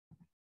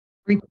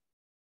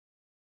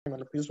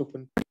Please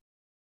open.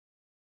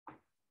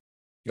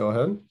 Go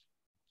ahead.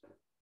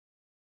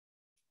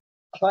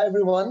 Hi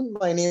everyone,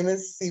 my name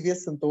is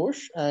CVS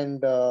Santosh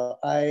and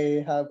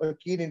I have a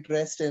keen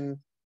interest in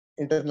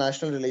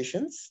international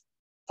relations.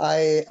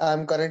 I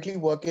am currently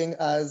working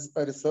as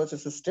a research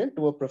assistant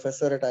to a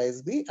professor at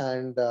ISB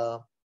and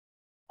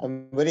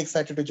I'm very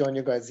excited to join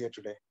you guys here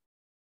today.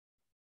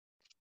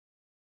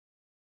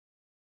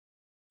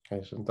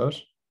 Okay,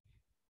 Santosh.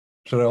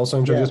 Should I also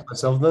introduce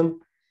myself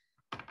then?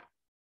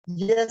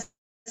 Yes,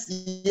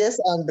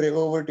 Andre,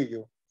 over to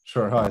you.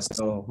 Sure. Hi.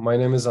 So my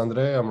name is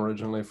Andrei. I'm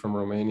originally from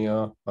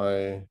Romania.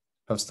 I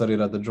have studied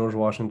at the George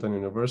Washington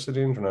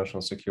University,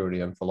 International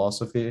Security and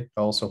Philosophy.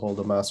 I also hold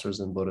a master's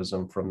in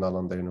Buddhism from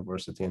Nalanda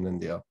University in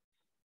India.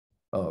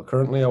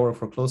 Currently, I work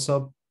for Close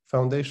Up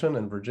Foundation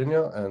in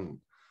Virginia, and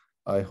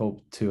I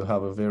hope to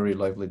have a very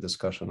lively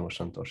discussion with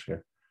Santosh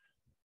here.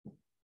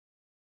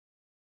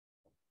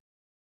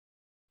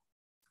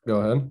 Go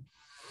ahead.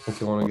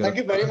 If you want to get. Thank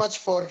you very much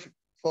for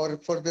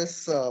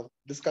this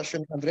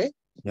discussion, Andrei.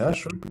 Yeah,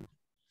 sure.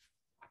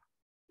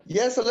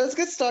 Yeah, so let's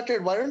get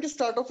started. Why don't you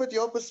start off with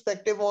your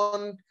perspective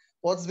on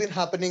what's been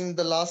happening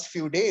the last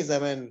few days? I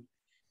mean,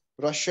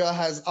 Russia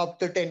has upped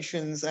the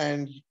tensions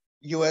and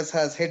US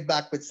has hit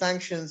back with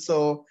sanctions.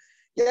 So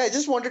yeah, I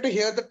just wanted to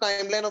hear the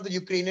timeline of the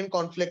Ukrainian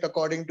conflict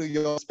according to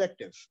your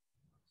perspective.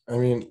 I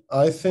mean,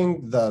 I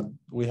think that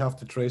we have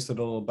to trace it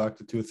a little back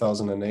to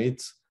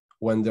 2008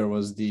 when there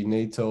was the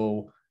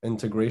NATO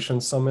integration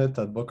summit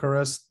at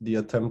Bucharest. The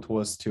attempt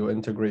was to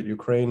integrate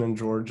Ukraine and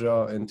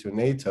Georgia into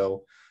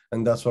NATO.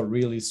 And that's what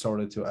really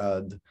started to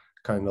add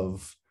kind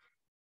of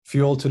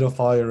fuel to the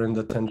fire in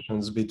the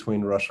tensions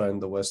between Russia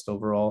and the West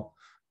overall.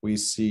 We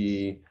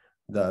see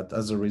that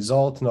as a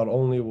result, not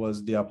only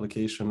was the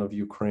application of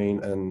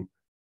Ukraine and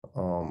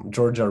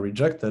Georgia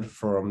rejected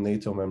from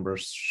NATO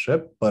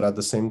membership, but at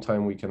the same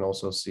time, we can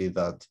also see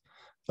that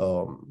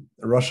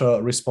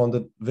Russia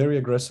responded very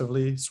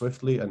aggressively,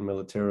 swiftly, and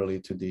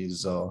militarily to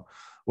these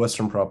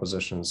Western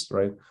propositions,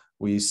 right?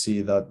 We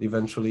see that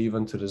eventually,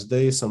 even to this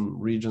day, some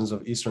regions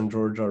of Eastern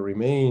Georgia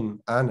remain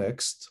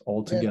annexed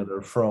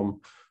altogether from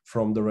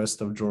the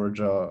rest of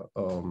Georgia.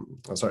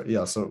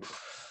 So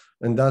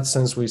in that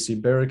sense, we see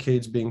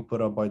barricades being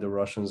put up by the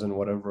Russians and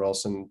whatever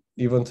else. And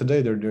even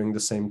today, they're doing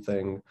the same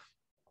thing.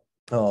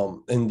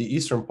 In the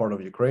eastern part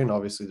of Ukraine,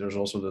 obviously, there's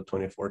also the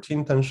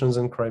 2014 tensions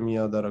in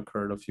Crimea that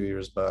occurred a few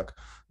years back.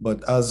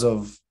 But as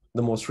of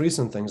the most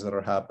recent things that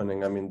are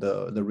happening, I mean,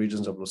 the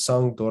regions of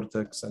Lusank,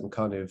 Dortex, and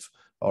Kaniv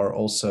are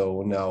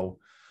also now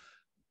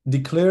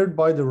declared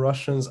by the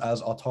Russians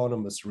as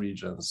autonomous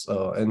regions.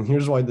 And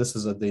here's why this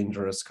is a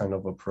dangerous kind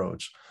of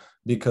approach.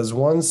 Because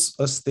once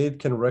a state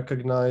can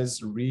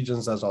recognize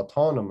regions as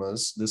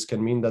autonomous, this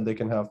can mean that they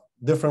can have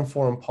different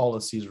foreign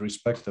policies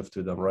respective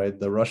to them, right?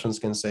 The Russians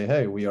can say,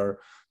 hey, we are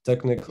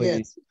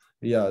technically,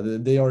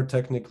 they are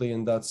technically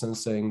in that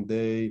sense saying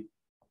they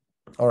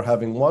are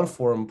having one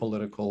foreign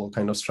political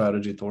kind of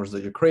strategy towards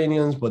the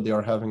Ukrainians, but they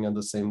are having at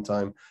the same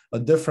time a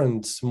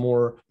different,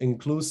 more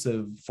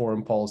inclusive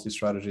foreign policy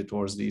strategy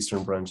towards the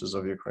eastern branches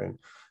of Ukraine.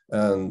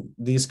 And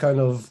these kind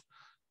of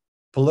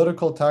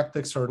political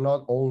tactics are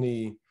not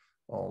only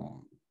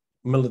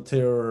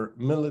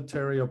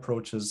military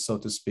approaches, so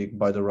to speak,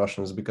 by the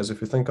Russians, because if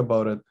you think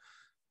about it,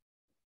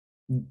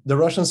 the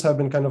Russians have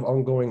been kind of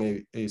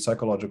ongoing a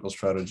psychological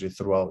strategy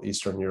throughout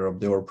Eastern Europe.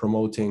 They were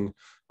promoting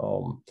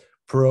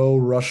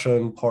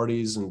pro-Russian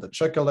parties in the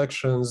Czech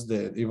elections.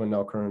 Even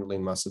now, currently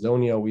in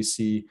Macedonia, we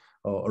see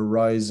a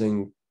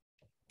rising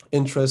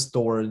interest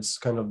towards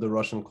kind of the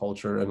Russian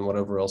culture and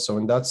whatever else. So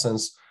in that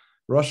sense,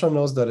 Russia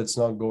knows that it's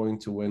not going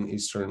to win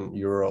Eastern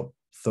Europe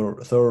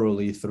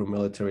thoroughly through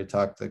military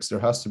tactics. There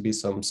has to be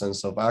some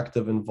sense of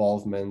active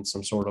involvement,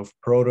 some sort of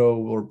proto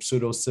or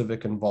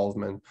pseudo-civic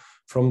involvement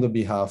from the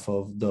behalf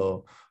of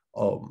the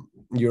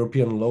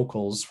European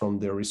locals from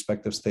their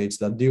respective states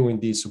that do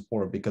indeed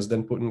support, because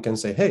then Putin can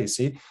say, hey,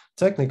 see,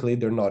 technically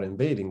they're not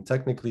invading.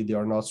 Technically, they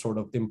are not sort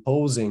of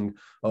imposing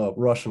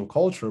Russian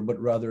culture, but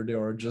rather they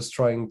are just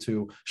trying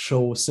to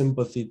show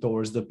sympathy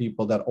towards the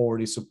people that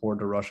already support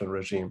the Russian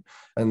regime.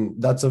 And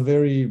that's a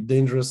very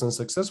dangerous and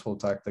successful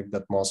tactic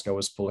that Moscow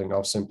is pulling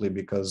off simply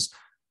because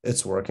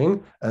it's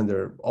working. And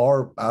there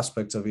are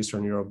aspects of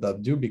Eastern Europe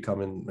that do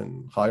become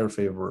in higher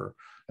favor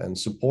and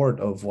support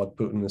of what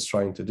Putin is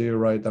trying to do,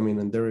 right? I mean,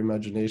 in their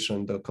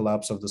imagination, the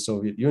collapse of the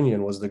Soviet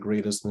Union was the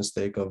greatest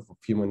mistake of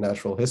human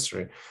natural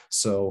history.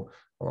 So,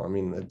 I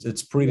mean,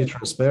 it's pretty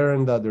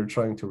transparent that they're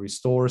trying to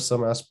restore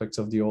some aspects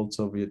of the old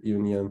Soviet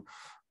Union.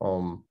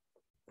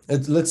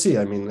 Let's see,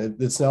 I mean,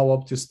 it's now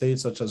up to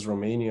states such as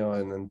Romania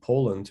and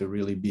Poland to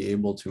really be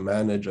able to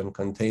manage and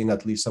contain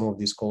at least some of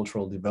these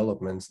cultural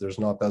developments. There's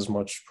not as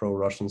much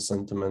pro-Russian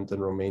sentiment in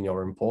Romania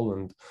or in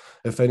Poland.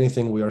 If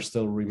anything, we are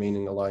still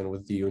remaining aligned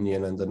with the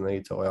Union and the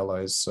NATO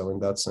allies. So in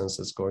that sense,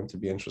 it's going to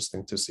be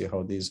interesting to see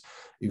how these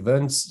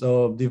events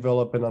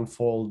develop and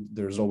unfold.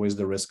 There's always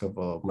the risk of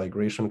a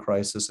migration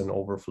crisis and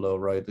overflow,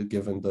 right?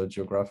 Given the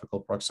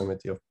geographical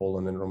proximity of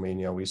Poland and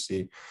Romania, we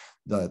see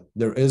that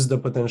there is the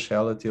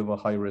potentiality of a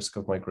high risk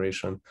of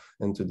migration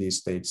into these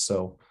states.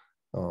 So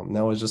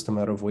now it's just a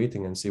matter of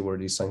waiting and see where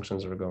these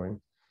sanctions are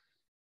going.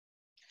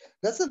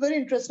 That's a very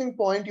interesting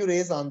point you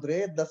raise,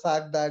 Andre. The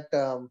fact that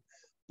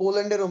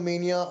Poland and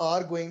Romania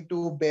are going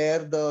to bear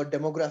the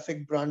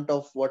demographic brunt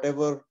of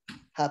whatever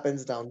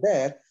happens down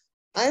there.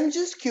 I'm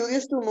just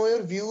curious to know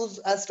your views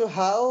as to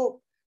how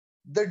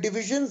the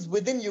divisions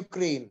within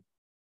Ukraine,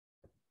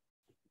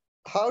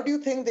 how do you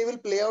think they will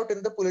play out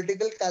in the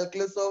political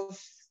calculus of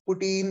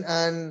Putin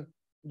and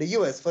the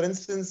US? For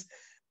instance,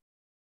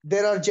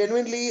 there are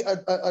genuinely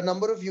a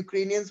number of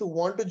Ukrainians who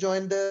want to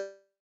join the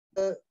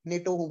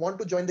NATO, who want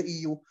to join the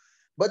EU,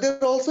 but there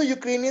are also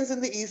Ukrainians in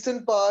the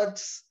eastern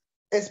parts,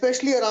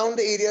 especially around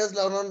the areas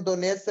around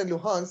Donetsk and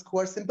Luhansk, who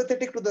are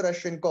sympathetic to the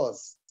Russian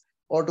cause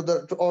or to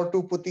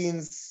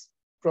Putin's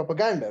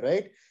propaganda,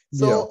 right? Yeah.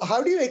 So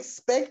how do you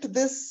expect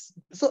this?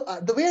 So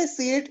the way I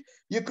see it,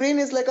 Ukraine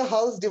is like a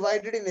house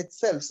divided in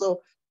itself.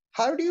 So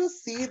how do you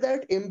see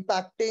that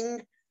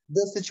impacting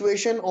the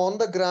situation on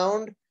the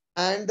ground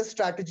and the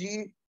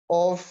strategy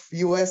of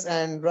US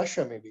and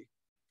Russia, maybe?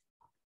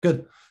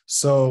 Good.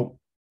 So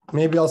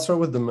maybe I'll start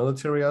with the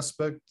military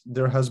aspect.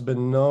 There has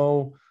been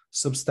no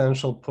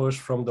substantial push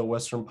from the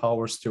Western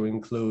powers to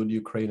include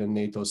Ukraine and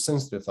NATO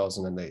since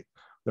 2008.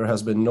 There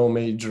has been no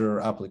major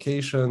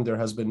application. There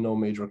has been no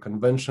major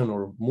convention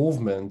or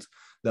movement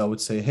that would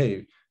say,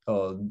 hey,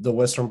 the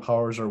Western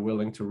powers are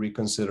willing to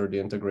reconsider the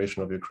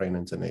integration of Ukraine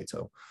into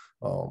NATO.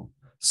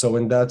 So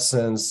in that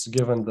sense,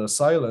 given the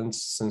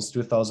silence since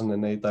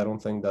 2008, I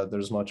don't think that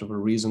there's much of a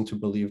reason to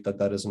believe that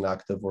that is an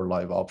active or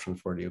live option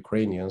for the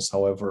Ukrainians.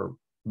 However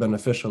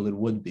beneficial it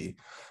would be,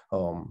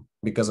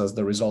 because as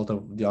the result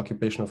of the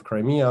occupation of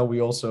Crimea,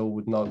 we also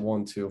would not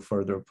want to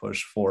further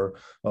push for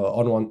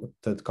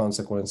unwanted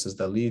consequences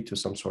that lead to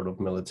some sort of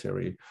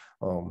military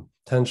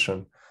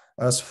tension.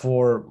 As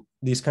for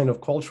these kind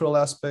of cultural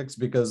aspects,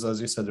 because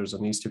as you said, there's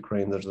an East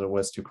Ukraine, there's a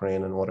West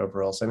Ukraine, and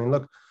whatever else. I mean,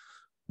 look,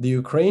 the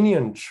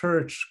Ukrainian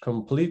church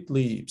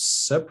completely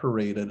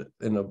separated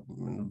in a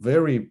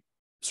very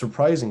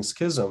surprising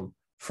schism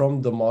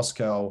from the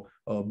Moscow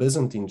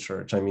Byzantine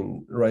church. I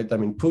mean, right? I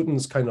mean,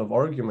 Putin's kind of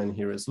argument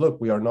here is, look,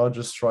 we are not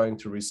just trying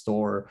to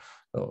restore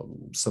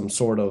some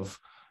sort of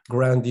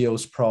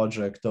grandiose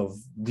project of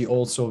the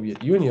old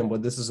Soviet Union,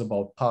 but this is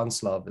about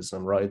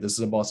pan-Slavism, right? This is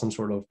about some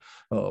sort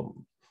of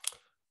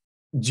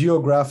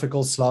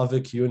geographical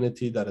Slavic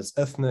unity that is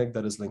ethnic,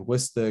 that is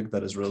linguistic,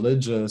 that is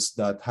religious,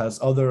 that has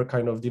other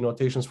kind of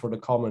denotations for the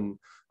common,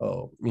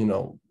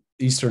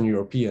 Eastern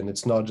European.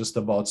 It's not just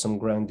about some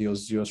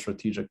grandiose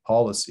geostrategic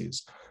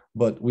policies.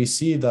 But we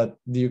see that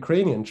the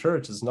Ukrainian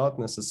church is not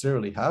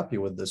necessarily happy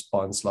with this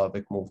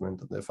pan-Slavic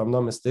movement. If I'm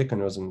not mistaken,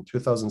 it was in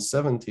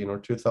 2017 or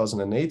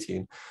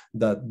 2018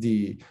 that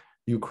the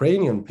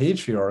Ukrainian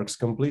patriarchs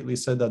completely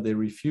said that they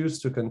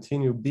refuse to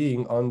continue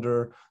being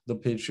under the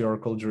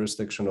patriarchal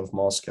jurisdiction of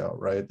Moscow,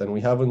 right? And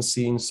we haven't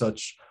seen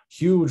such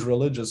huge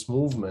religious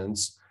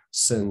movements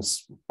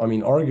since, I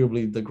mean,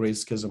 arguably the Great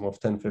Schism of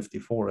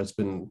 1054. It's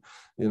been,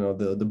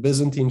 the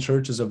Byzantine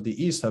churches of the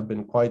East have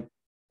been quite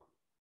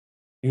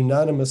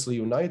unanimously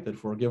united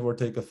for give or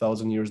take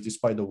 1,000 years,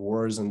 despite the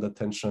wars and the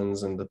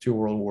tensions and the two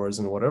world wars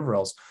and whatever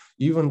else.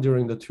 Even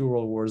during the two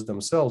world wars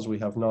themselves, we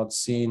have not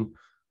seen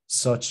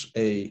such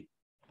a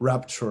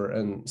rupture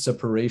and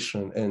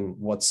separation in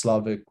what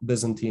Slavic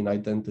Byzantine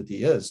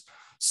identity is.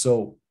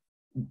 So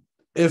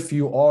if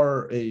you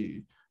are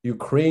a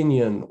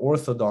Ukrainian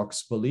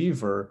Orthodox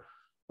believer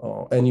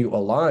and you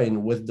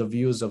align with the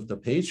views of the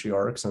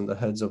patriarchs and the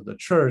heads of the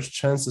church,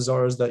 chances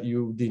are is that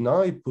you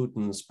deny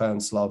Putin's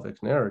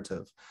pan-Slavic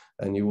narrative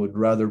and you would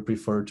rather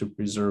prefer to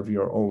preserve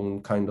your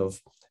own kind of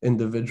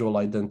individual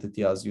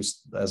identity as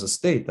a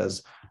state.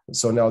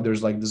 So now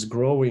there's like this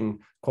growing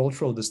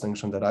cultural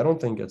distinction that I don't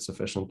think gets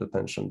sufficient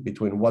attention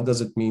between what does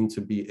it mean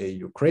to be a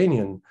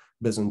Ukrainian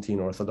Byzantine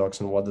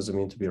Orthodox and what does it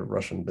mean to be a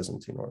Russian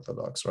Byzantine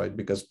Orthodox, right?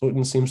 Because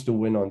Putin seems to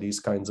win on these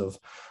kinds of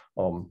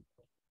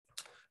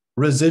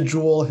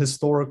residual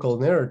historical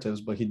narratives,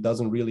 but he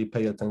doesn't really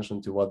pay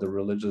attention to what the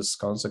religious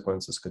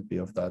consequences could be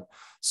of that.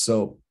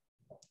 So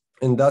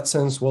in that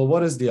sense, well,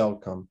 what is the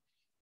outcome?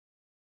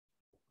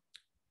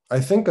 I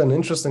think an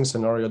interesting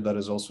scenario that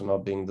is also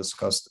not being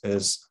discussed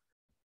is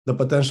the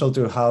potential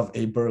to have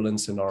a Berlin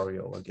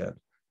scenario again,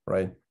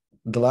 right?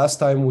 The last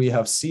time we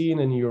have seen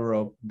in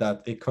Europe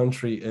that a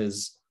country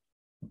is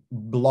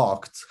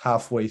blocked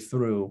halfway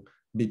through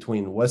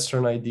between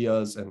Western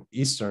ideas and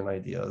Eastern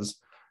ideas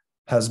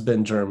has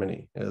been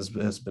Germany. It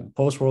has been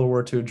post-World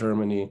War II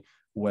Germany,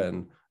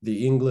 when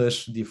the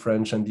English, the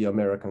French, and the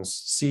Americans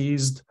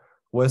seized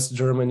West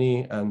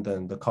Germany, and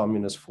then the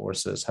communist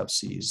forces have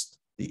seized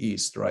the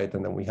East, right?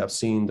 And then we have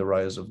seen the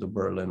rise of the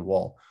Berlin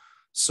Wall.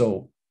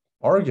 So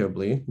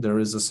arguably, there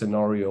is a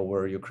scenario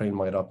where Ukraine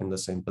might up in the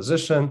same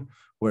position,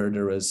 where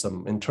there is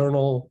some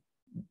internal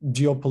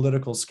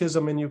geopolitical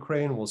schism in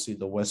Ukraine. We'll see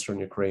the Western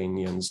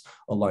Ukrainians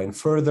align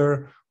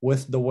further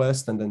with the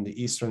West, and then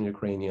the Eastern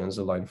Ukrainians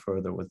align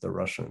further with the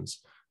Russians.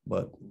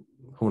 But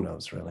who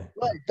knows, really?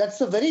 Right.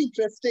 That's a very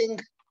interesting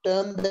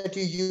term that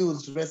you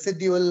used,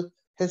 residual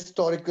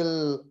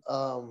historical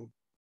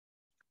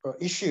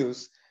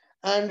issues.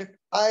 And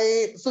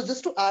so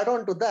just to add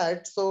on to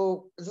that,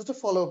 so just a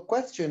follow-up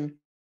question.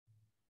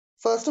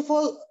 First of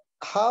all,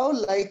 how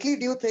likely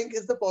do you think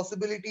is the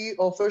possibility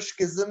of a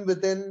schism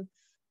within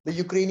the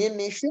Ukrainian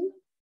nation?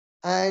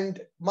 And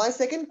my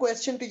second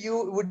question to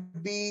you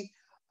would be,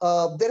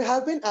 there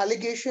have been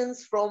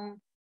allegations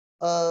from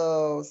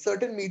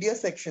certain media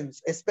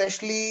sections,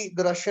 especially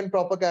the Russian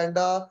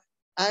propaganda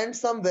and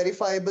some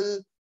verifiable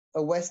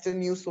Western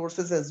news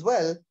sources as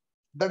well,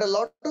 that a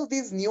lot of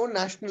these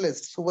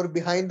neo-nationalists who were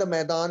behind the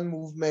Maidan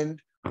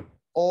movement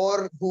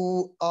or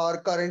who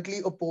are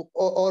currently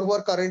or who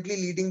are currently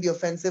leading the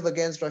offensive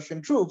against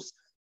Russian troops,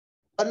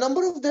 a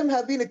number of them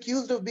have been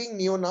accused of being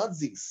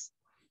neo-Nazis,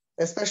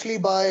 especially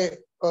by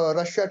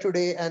Russia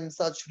Today and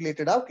such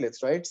related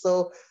outlets, right?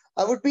 So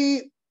I would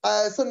be,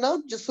 so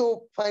now just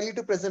so finally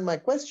to present my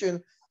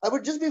question, I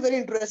would just be very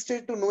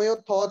interested to know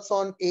your thoughts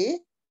on A,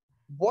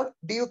 what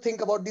do you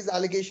think about these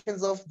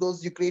allegations of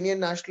those Ukrainian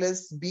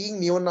nationalists being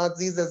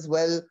neo-Nazis as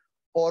well?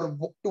 Or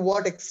to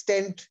what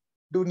extent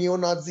do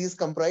neo-Nazis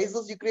comprise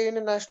those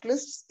Ukrainian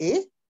nationalists?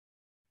 A,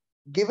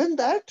 given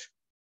that,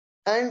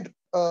 and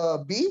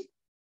B,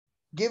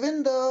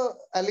 given the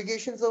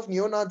allegations of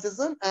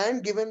neo-Nazism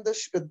and given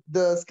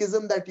the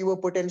schism that you were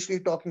potentially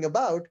talking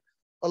about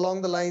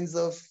along the lines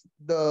of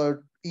the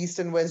East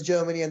and West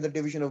Germany and the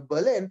division of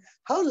Berlin,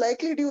 how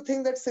likely do you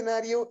think that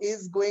scenario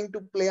is going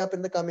to play up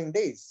in the coming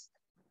days?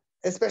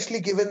 Especially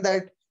given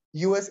that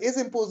US is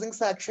imposing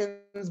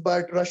sanctions,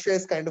 but Russia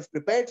is kind of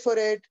prepared for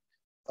it.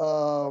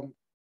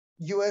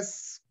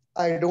 US,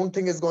 I don't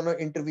think is going to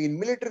intervene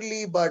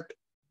militarily, but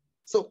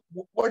so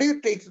what do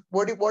you take?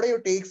 What are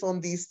your takes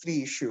on these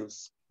three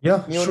issues?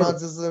 Yeah, sure.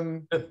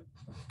 Neo-Nazism.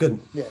 Good.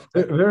 Yeah.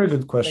 Very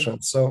good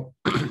question. So,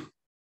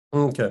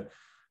 okay.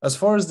 As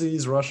far as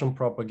these Russian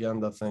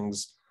propaganda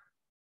things,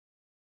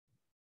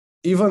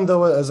 even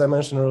though, as I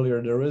mentioned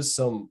earlier, there is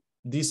some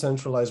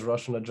decentralized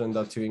Russian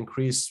agenda to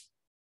increase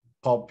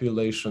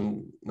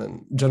population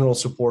and general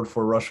support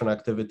for Russian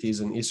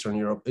activities in Eastern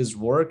Europe is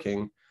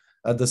working,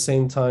 at the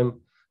same time,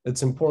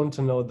 it's important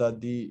to know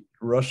that the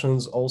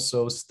Russians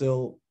also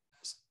still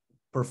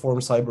perform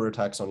cyber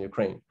attacks on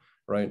Ukraine,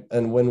 right?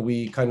 And when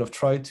we kind of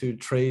try to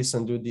trace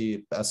and do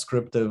the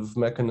ascriptive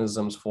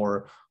mechanisms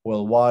for,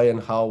 well, why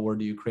and how were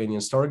the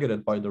Ukrainians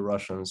targeted by the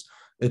Russians,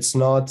 it's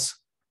not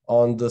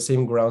on the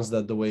same grounds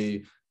that the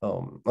way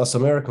us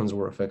Americans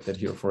were affected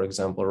here, for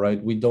example,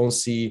 right? We don't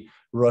see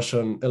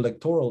Russian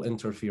electoral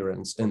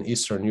interference in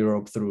Eastern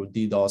Europe through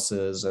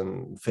DDoSes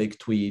and fake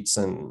tweets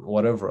and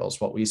whatever else.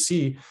 What we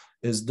see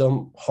is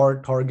them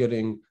hard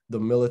targeting the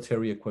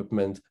military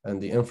equipment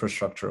and the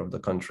infrastructure of the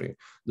country.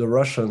 The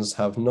Russians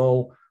have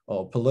no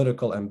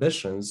political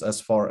ambitions as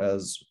far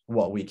as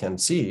what we can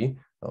see,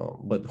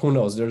 but who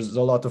knows? There's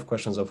a lot of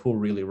questions of who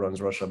really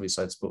runs Russia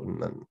besides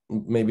Putin, and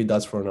maybe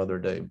that's for another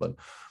day. But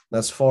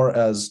as far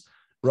as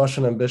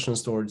Russian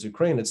ambitions towards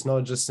Ukraine, it's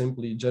not just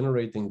simply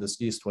generating this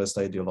East-West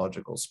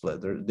ideological split.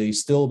 They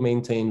still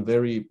maintain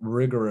very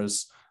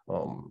rigorous,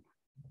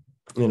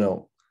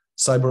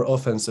 cyber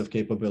offensive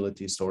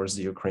capabilities towards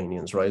the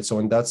Ukrainians, right? So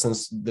in that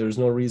sense, there's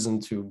no reason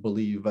to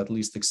believe, at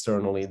least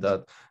externally,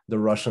 that the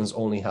Russians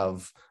only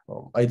have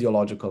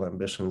ideological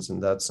ambitions in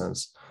that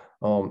sense.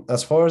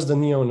 As far as the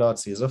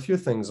neo-Nazis, a few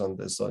things on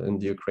this in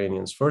the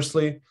Ukrainians.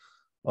 Firstly,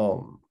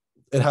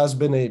 it has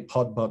been a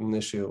hot button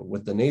issue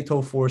with the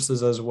NATO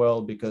forces as well,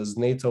 because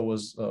NATO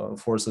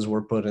forces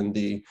were put in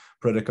the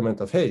predicament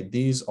of, hey,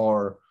 these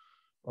are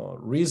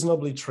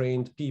reasonably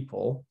trained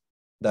people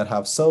that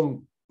have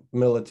some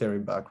military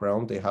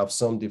background, they have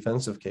some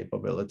defensive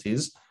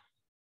capabilities,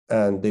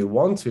 and they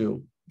want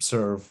to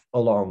serve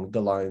along the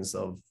lines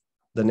of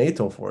the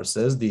NATO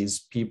forces.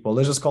 These people,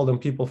 let's just call them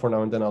people for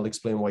now, and then I'll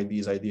explain why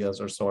these ideas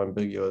are so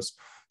ambiguous.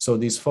 So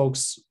these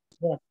folks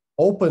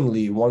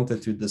openly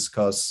wanted to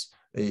discuss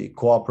a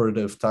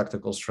cooperative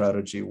tactical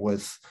strategy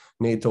with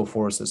NATO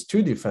forces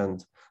to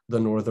defend the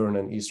northern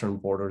and eastern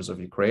borders of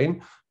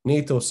Ukraine.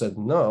 NATO said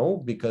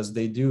no, because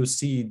they do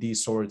see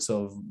these sorts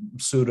of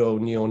pseudo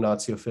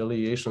neo-Nazi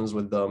affiliations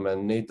with them,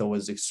 and NATO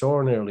is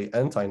extraordinarily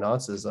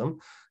anti-Nazism.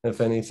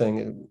 If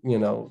anything,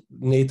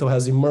 NATO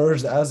has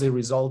emerged as a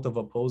result of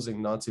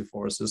opposing Nazi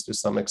forces to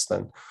some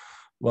extent.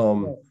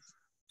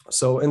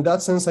 So in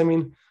that sense, I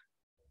mean,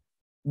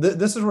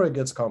 this is where it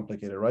gets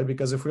complicated, right?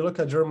 Because if we look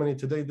at Germany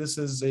today, this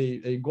is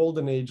a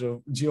golden age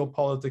of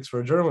geopolitics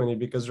for Germany,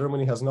 because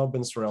Germany has not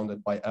been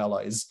surrounded by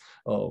allies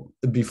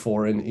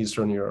before in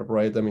Eastern Europe,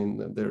 right? I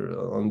mean, they're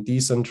on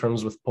decent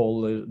terms with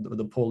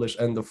the Polish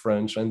and the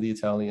French and the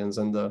Italians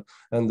and the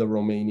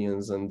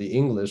Romanians and the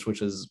English,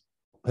 which is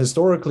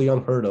historically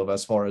unheard of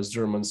as far as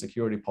German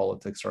security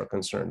politics are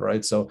concerned,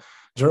 right? So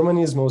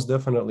Germany is most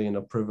definitely in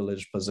a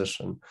privileged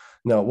position.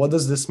 Now, what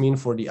does this mean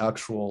for the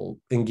actual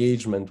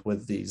engagement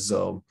with these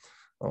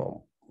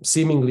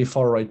seemingly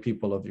far-right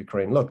people of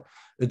Ukraine? Look,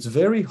 it's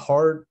very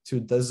hard to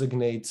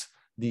designate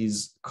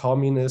these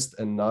communist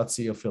and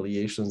Nazi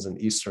affiliations in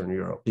Eastern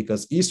Europe,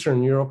 because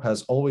Eastern Europe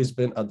has always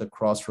been at the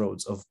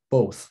crossroads of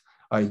both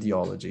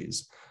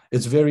ideologies.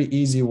 It's very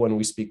easy when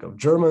we speak of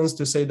Germans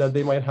to say that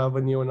they might have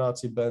a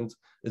neo-Nazi bent.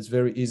 It's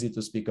very easy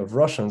to speak of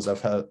Russians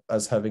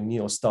as having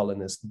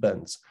neo-Stalinist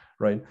bents,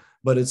 right?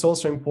 But it's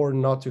also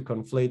important not to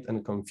conflate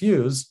and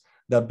confuse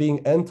that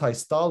being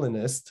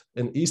anti-Stalinist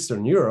in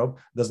Eastern Europe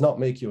does not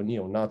make you a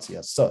neo-Nazi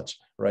as such,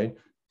 right?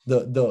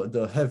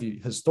 The heavy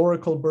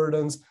historical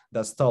burdens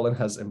that Stalin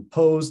has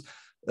imposed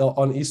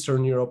on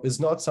Eastern Europe is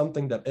not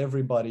something that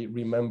everybody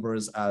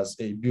remembers as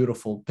a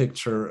beautiful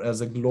picture, as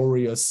a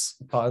glorious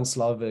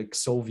pan-Slavic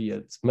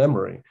Soviet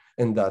memory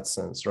in that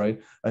sense, right?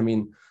 I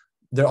mean,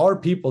 there are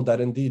people that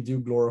indeed do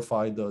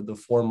glorify the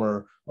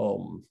former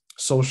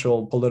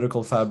social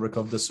political fabric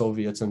of the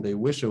Soviets, and they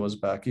wish it was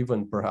back,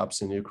 even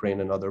perhaps in Ukraine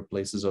and other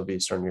places of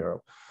Eastern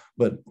Europe.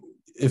 But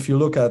if you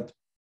look at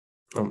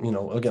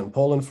again,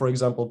 Poland, for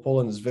example,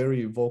 Poland is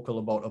very vocal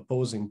about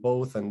opposing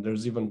both, and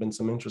there's even been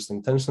some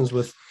interesting tensions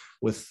with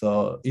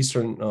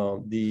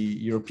the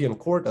European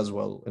Court as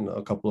well in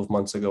a couple of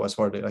months ago. As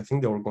far as I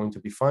think they were going to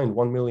be fined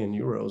 1 million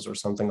euros or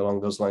something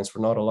along those lines for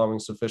not allowing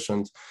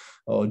sufficient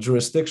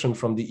jurisdiction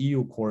from the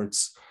EU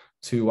courts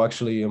to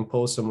actually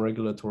impose some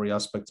regulatory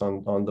aspects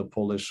on the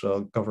Polish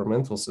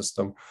governmental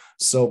system.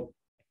 So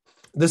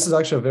this is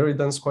actually a very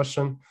dense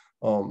question.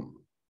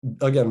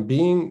 Again,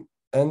 being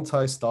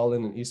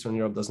anti-Stalin in Eastern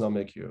Europe does not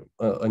make you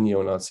a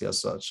neo-Nazi as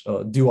such.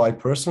 Do I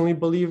personally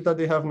believe that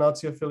they have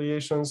Nazi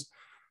affiliations?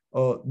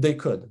 They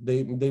could.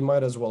 They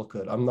might as well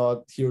could. I'm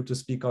not here to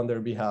speak on their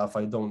behalf.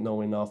 I don't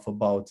know enough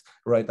about,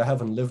 right? I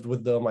haven't lived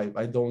with them.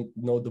 I don't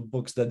know the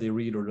books that they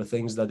read or the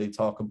things that they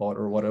talk about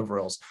or whatever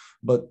else.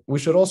 But we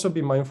should also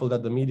be mindful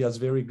that the media is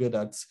very good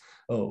at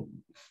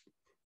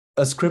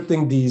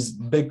scripting these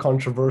big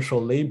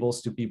controversial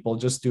labels to people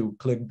just to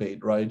clickbait,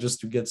 right? Just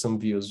to get some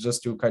views,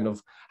 just to kind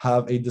of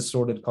have a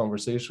distorted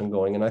conversation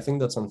going. And I think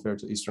that's unfair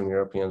to Eastern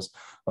Europeans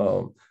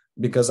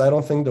because I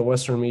don't think the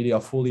Western media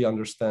fully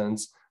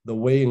understands the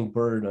weighing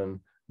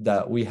burden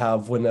that we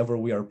have whenever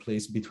we are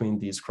placed between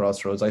these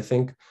crossroads. I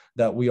think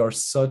that we are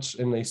such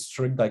in a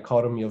strict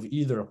dichotomy of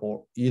either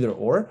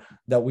or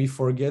that we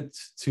forget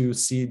to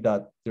see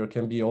that there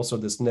can be also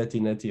this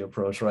neti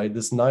approach, right?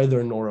 This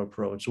neither nor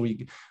approach.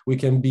 We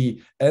can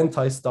be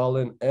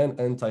anti-Stalin and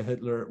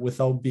anti-Hitler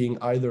without being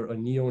either a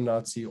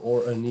neo-Nazi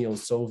or a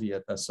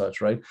neo-Soviet as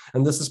such, right?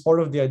 And this is part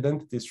of the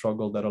identity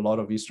struggle that a lot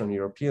of Eastern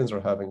Europeans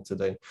are having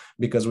today,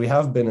 because we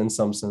have been in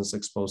some sense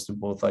exposed to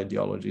both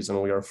ideologies, and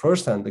we are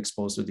firsthand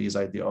exposed to these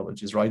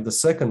ideologies, right? The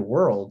second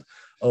world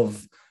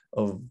of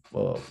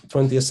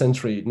 20th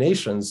century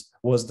nations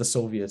was the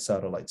Soviet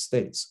satellite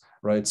states,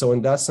 right? So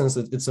in that sense,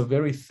 it's a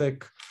very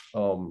thick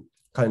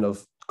kind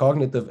of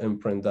cognitive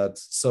imprint that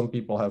some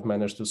people have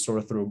managed to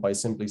sort through by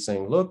simply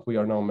saying, look, we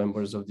are now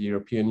members of the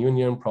European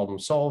Union, problem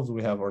solved,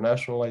 we have our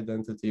national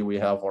identity, we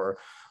have our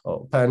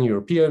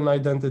pan-European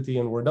identity,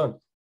 and we're done.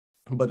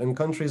 But in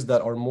countries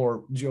that are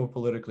more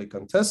geopolitically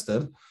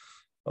contested,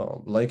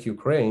 like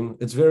Ukraine,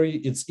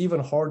 it's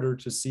even harder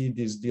to see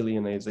these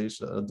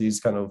delineation, these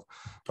kind of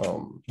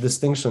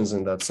distinctions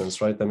in that sense,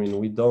 right? I mean,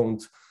 we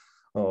don't,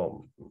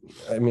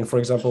 for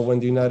example, when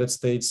the United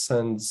States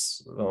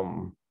sends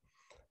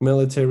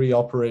military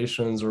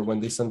operations, or when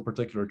they send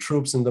particular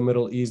troops in the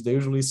Middle East, they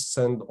usually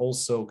send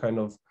also kind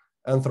of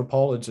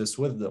anthropologists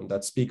with them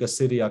that speak a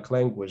Syriac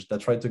language,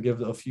 that try to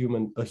give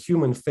a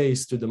human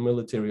face to the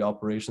military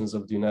operations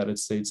of the United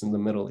States in the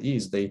Middle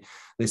East. They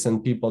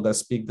send people that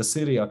speak the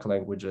Syriac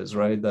languages,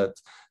 right? That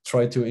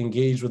try to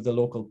engage with the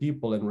local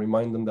people and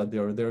remind them that they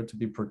are there to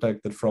be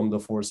protected from the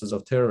forces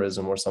of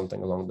terrorism or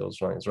something along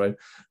those lines, right?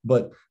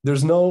 But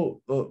there's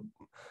no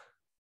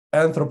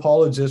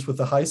anthropologist with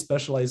a high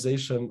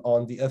specialization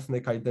on the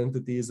ethnic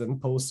identities and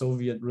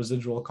post-Soviet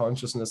residual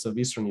consciousness of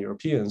Eastern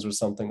Europeans or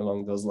something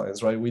along those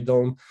lines, right? We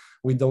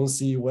don't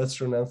see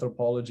Western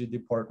anthropology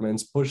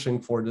departments pushing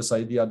for this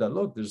idea that,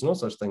 look, there's no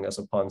such thing as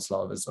a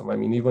pan-Slavism. I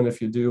mean, even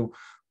if you do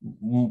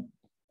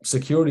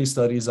security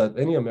studies at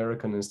any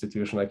American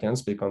institution, I can't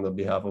speak on the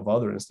behalf of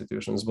other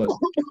institutions, but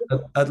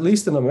at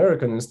least in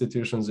American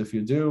institutions, if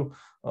you do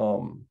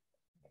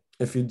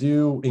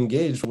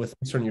engage with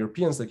Eastern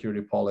European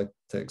security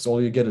politics,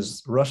 all you get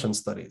is Russian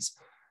studies.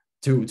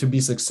 To be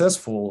a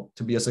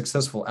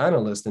successful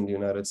analyst in the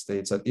United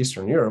States at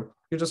Eastern Europe,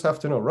 you just have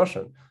to know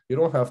Russian. You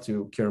don't have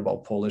to care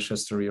about Polish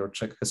history or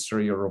Czech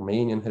history or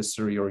Romanian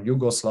history or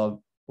Yugoslav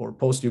or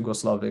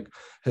post-Yugoslavic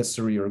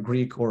history or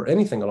Greek or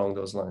anything along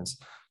those lines.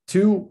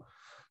 To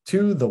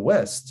the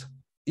West,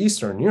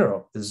 Eastern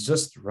Europe is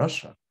just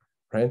Russia,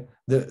 right?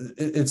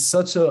 It's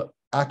such a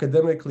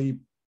academically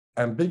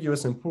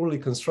ambiguous and poorly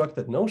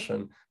constructed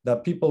notion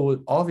that people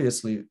would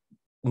obviously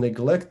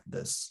neglect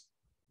this.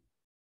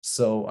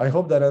 So I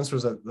hope that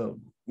answers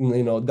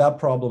that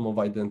problem of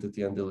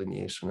identity and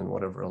delineation and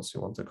whatever else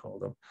you want to call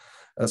them.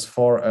 As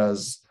far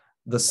as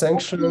the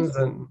sanctions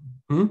and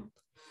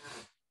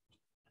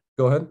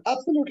go ahead.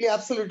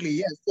 Absolutely,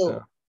 yes. So yeah.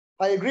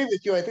 I agree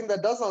with you. I think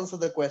that does answer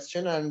the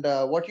question. And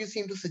what you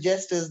seem to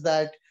suggest is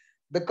that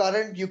the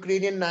current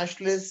Ukrainian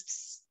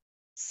nationalists,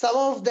 some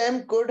of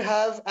them could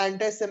have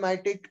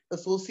anti-Semitic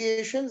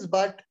associations,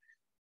 but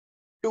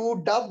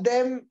to dub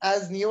them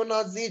as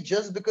neo-Nazi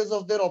just because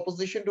of their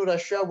opposition to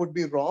Russia would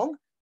be wrong.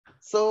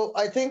 So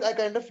I think I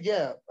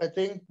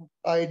think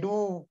I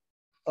do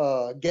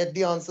get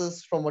the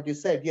answers from what you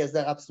said. Yes,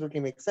 that absolutely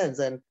makes sense.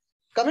 And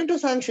coming to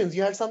sanctions,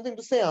 you had something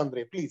to say,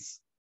 Andre, please.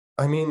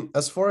 I mean,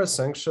 as far as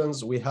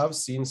sanctions, we have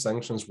seen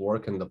sanctions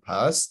work in the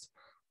past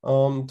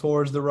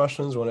towards the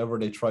Russians whenever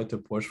they try to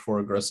push for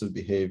aggressive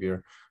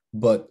behavior.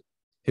 But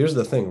here's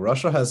the thing,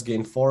 Russia has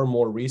gained far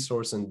more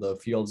resource in the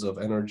fields of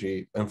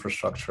energy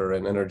infrastructure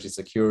and energy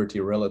security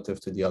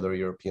relative to the other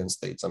European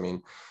states. I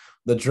mean,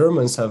 the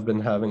Germans have been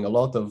having a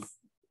lot of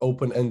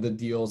open-ended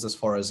deals as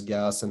far as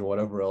gas and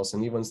whatever else.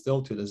 And even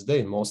still to this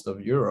day, most of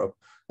Europe,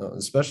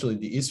 especially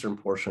the eastern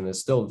portion, is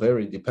still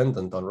very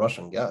dependent on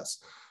Russian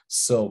gas.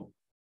 So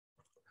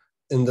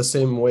in the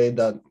same way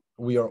that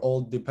we are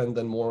all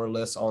dependent more or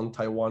less on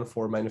Taiwan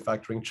for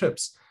manufacturing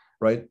chips,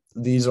 right?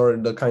 These are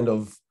the kind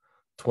of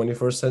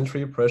 21st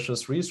century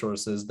precious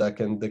resources that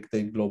can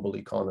dictate global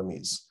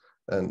economies.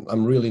 And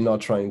I'm really not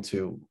trying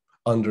to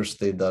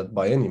understate that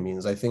by any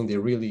means. I think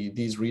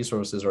these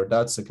resources are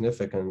that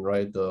significant,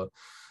 right? The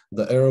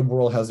Arab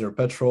world has their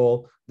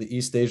petrol, the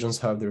East Asians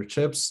have their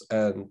chips,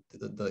 and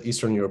the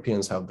Eastern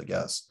Europeans have the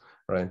gas,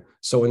 right?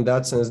 So in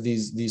that sense,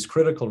 these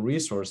critical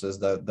resources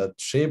that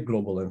shape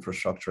global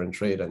infrastructure and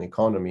trade and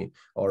economy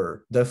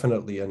are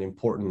definitely an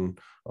important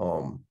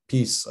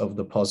piece of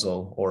the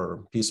puzzle,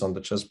 or piece on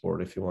the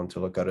chessboard, if you want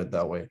to look at it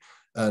that way.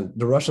 And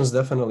the Russians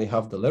definitely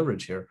have the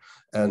leverage here.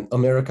 And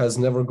America is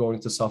never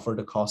going to suffer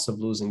the cost of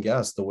losing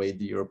gas the way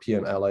the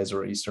European allies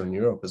or Eastern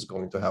Europe is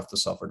going to have to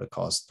suffer the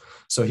cost.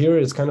 So here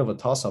it's kind of a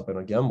toss-up and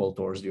a gamble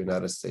towards the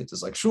United States.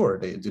 It's like, sure,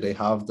 do they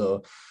have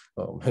the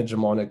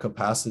hegemonic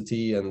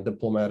capacity and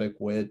diplomatic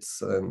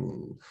wits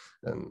and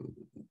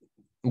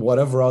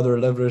whatever other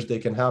leverage they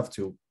can have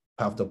to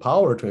have the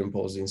power to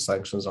impose these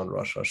sanctions on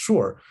Russia?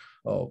 Sure.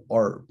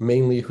 Or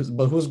mainly,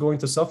 but who's going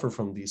to suffer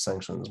from these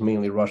sanctions?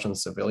 Mainly Russian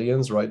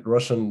civilians, right?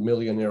 Russian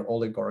millionaire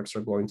oligarchs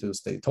are going to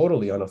stay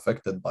totally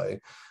unaffected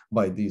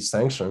by these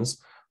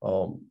sanctions.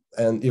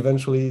 And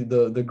eventually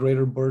the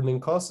greater burdening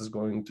cost is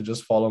going to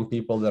just fall on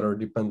people that are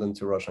dependent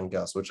to Russian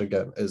gas, which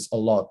again is a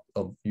lot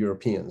of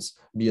Europeans,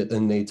 be it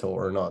in NATO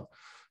or not.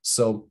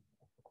 So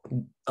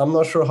I'm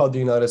not sure how the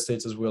United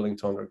States is willing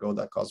to undergo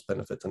that cost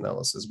benefit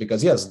analysis,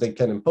 because yes, they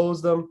can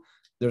impose them.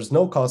 There's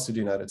no cost to the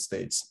United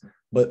States,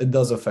 but it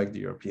does affect the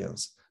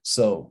Europeans.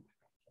 So,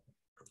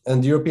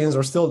 and the Europeans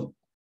are still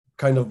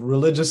kind of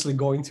religiously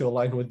going to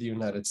align with the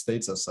United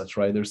States as such,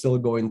 right? They're still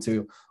going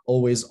to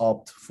always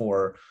opt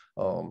for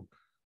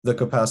the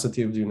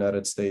capacity of the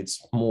United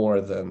States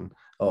more than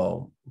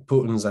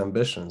Putin's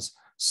ambitions.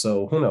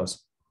 So who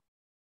knows?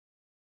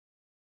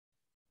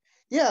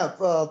 Yeah,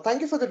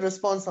 thank you for the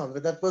response,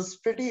 Andre. That was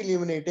pretty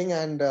illuminating.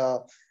 And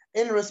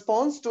in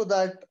response to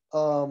that,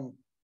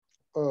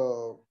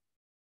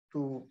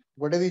 to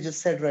whatever you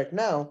just said right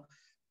now,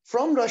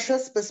 from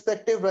Russia's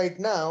perspective right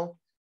now,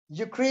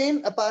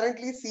 Ukraine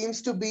apparently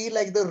seems to be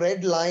like the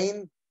red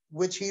line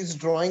which he's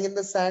drawing in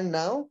the sand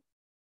now,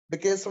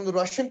 because from the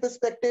Russian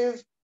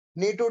perspective,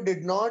 NATO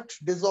did not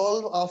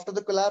dissolve after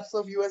the collapse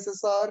of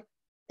USSR.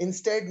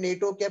 Instead,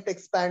 NATO kept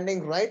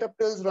expanding right up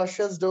till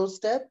Russia's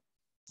doorstep.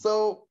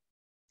 So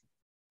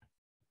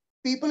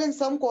people in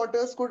some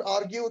quarters could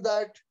argue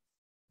that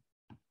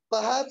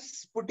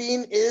perhaps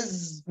Putin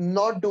is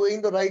not doing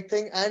the right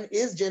thing and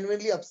is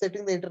genuinely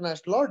upsetting the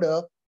international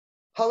order.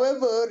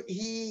 However,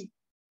 he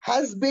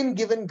has been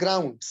given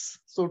grounds,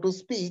 so to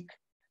speak,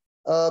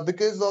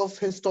 because of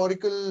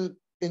historical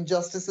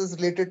injustices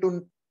related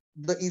to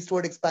the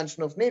eastward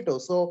expansion of NATO.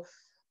 So,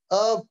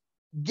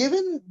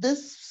 given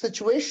this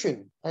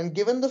situation and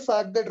given the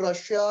fact that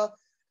Russia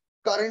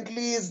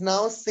currently is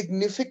now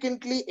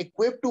significantly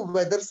equipped to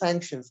weather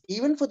sanctions,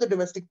 even for the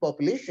domestic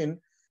population,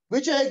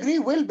 which I agree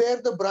will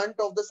bear the brunt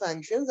of the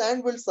sanctions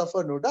and will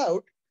suffer, no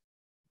doubt.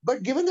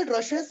 But given that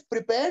Russia is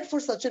prepared for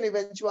such an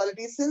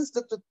eventuality since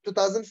the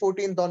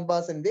 2014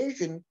 Donbass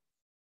invasion,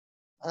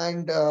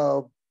 and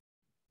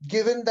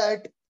given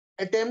that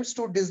attempts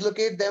to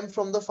dislocate them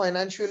from the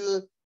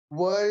financial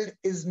world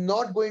is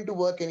not going to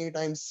work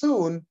anytime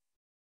soon,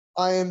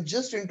 I am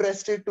just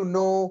interested to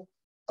know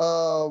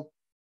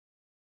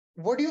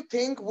what do you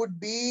think would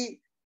be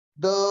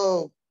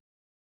the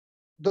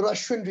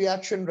Russian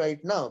reaction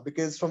right now?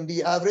 Because from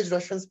the average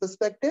Russian's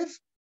perspective,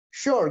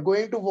 sure,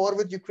 going to war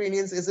with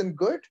Ukrainians isn't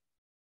good,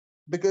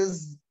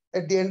 because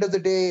at the end of the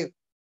day,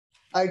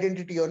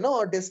 identity or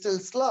not, they're still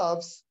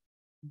Slavs,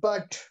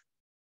 but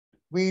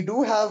we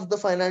do have the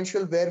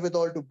financial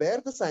wherewithal to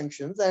bear the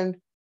sanctions, and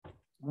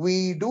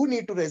we do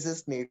need to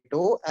resist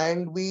NATO,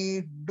 and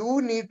we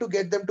do need to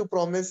get them to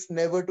promise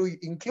never to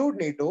include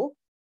NATO.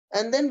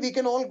 And then we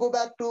can all go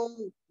back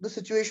to the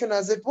situation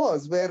as it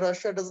was, where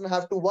Russia doesn't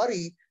have to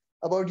worry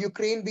about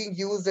Ukraine being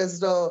used as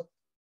the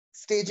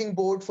staging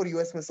board for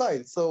US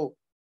missiles. So,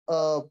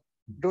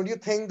 don't you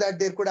think that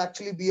there could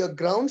actually be a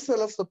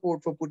groundswell of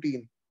support for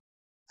Putin?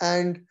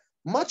 And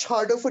much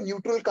harder for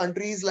neutral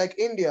countries like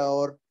India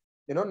or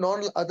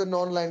other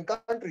non-aligned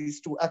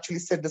countries to actually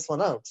set this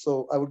one out.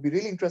 So I would be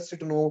really interested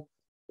to know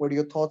what are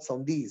your thoughts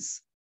on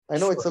these. I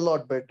know it's a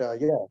lot, but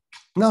yeah.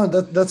 No,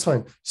 that's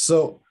fine.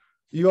 So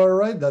you are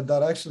right that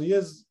that actually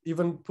is,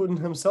 even Putin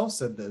himself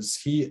said this.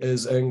 He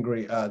is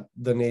angry at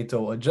the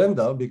NATO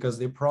agenda because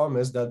they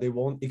promised that they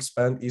won't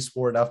expand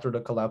eastward after the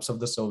collapse of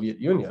the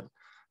Soviet Union.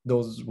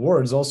 Those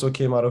words also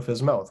came out of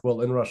his mouth,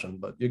 well, in Russian,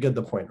 but you get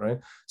the point, right?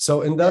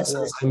 So in Yeah, that yeah.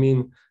 sense, I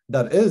mean,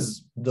 that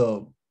is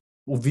the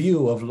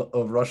view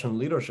of Russian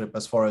leadership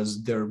as far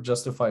as their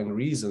justifying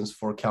reasons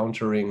for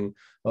countering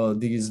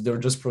these. They're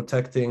just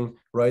protecting,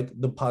 right,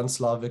 the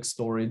pan-Slavic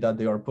story that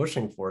they are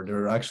pushing for.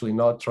 They're actually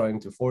not trying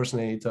to force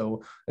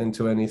NATO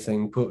into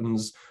anything.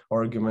 Putin's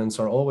arguments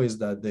are always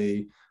that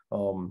they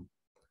are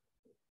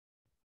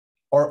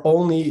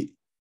only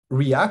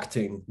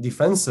reacting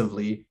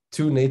defensively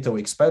to NATO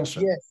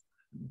expansion. Yes,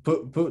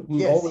 Putin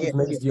yes, always yes,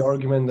 makes the yes.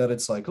 argument that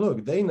it's like,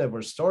 look, they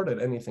never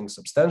started anything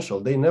substantial.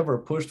 They never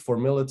pushed for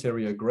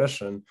military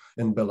aggression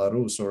in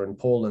Belarus or in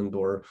Poland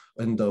or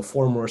in the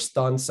former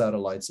Stan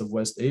satellites of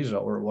West Asia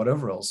or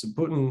whatever else.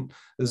 Putin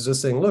is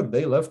just saying, look,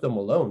 they left them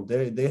alone.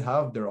 They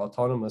have their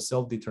autonomous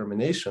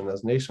self-determination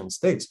as nation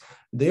states.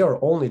 They are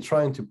only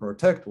trying to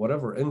protect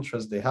whatever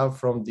interest they have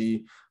from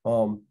the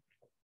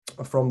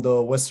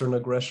Western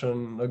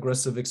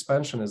aggressive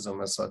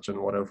expansionism as such, and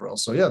whatever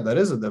else. So yeah, that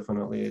is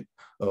definitely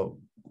a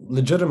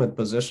legitimate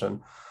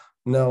position.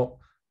 Now,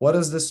 what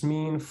does this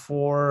mean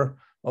for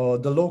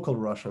the local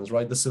Russians,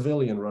 right? The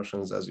civilian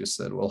Russians, as you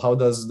said. Well, how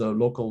does the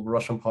local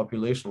Russian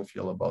population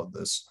feel about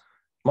this?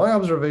 My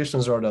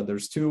observations are that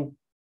there's two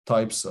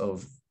types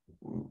of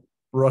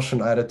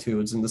Russian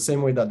attitudes, in the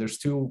same way that there's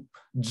two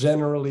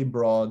generally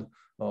broad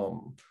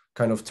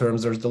kind of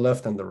terms. There's the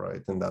left and the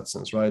right in that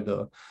sense, right?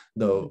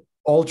 The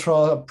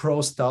ultra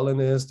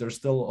pro-Stalinist. There's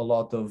still a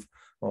lot of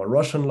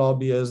Russian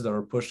lobbyists that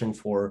are pushing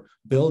for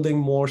building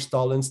more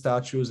Stalin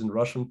statues in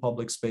Russian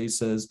public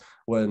spaces.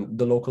 When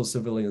the local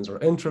civilians are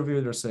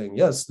interviewed, they're saying,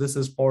 yes, this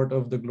is part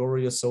of the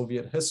glorious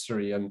Soviet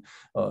history. And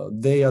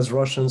they, as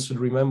Russians, should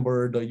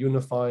remember the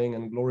unifying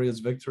and glorious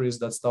victories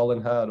that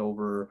Stalin had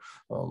over,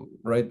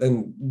 right?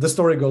 And the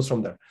story goes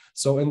from there.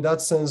 So in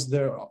that sense,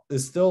 there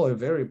is still a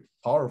very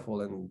powerful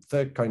and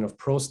thick kind of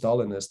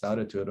pro-Stalinist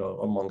attitude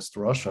amongst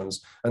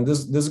Russians. And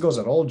this goes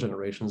at all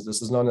generations.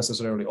 This is not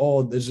necessarily,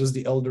 oh, it's just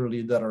the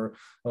elderly that are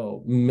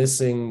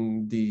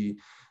missing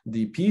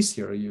the piece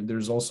here.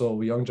 There's also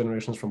young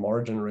generations from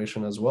our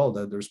generation as well,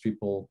 that there's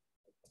people,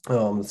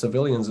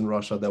 civilians in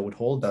Russia, that would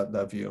hold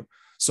that view.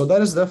 So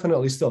that is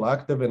definitely still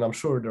active. And I'm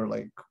sure they're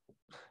like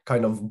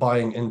kind of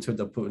buying into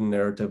the Putin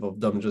narrative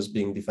of them just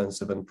being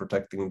defensive and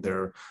protecting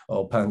their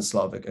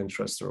pan-Slavic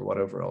interests or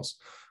whatever else.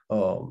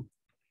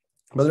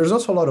 But there's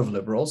also a lot of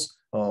liberals.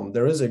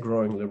 There is a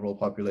growing liberal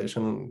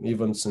population.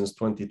 Even since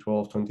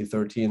 2012,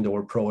 2013, there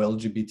were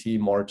pro-LGBT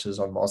marches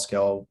on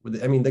Moscow.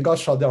 I mean, they got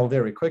shut down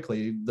very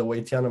quickly, the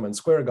way Tiananmen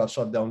Square got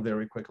shut down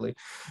very quickly.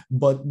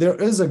 But there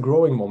is a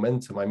growing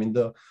momentum. I mean,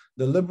 the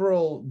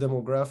liberal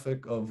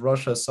demographic of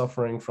Russia is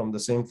suffering from the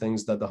same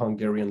things that the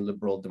Hungarian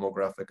liberal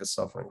demographic is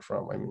suffering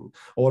from. I mean,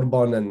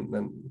 Orban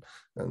and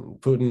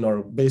Putin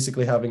are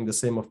basically having the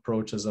same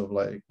approaches of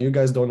like, you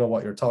guys don't know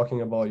what you're talking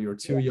about. You're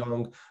too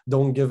young.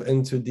 Don't give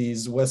into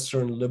these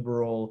Western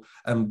liberal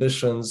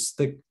ambitions.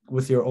 Stick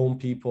with your own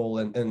people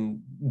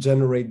and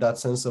generate that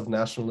sense of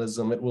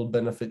nationalism. It will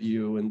benefit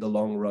you in the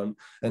long run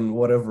and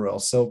whatever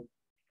else. So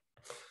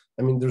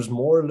I mean, there's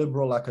more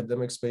liberal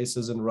academic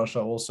spaces in Russia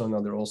also.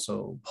 Now they're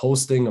also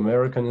hosting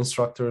American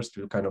instructors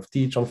to kind of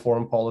teach on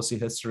foreign policy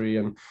history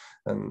and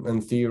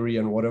theory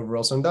and whatever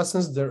else. In that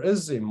sense, there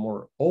is a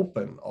more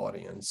open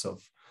audience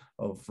of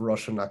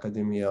Russian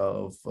academia,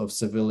 of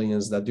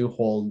civilians that do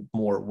hold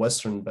more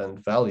Western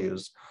bent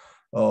values.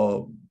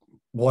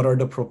 What are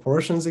the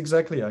proportions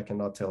exactly? I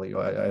cannot tell you.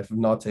 I have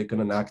not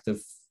taken an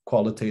active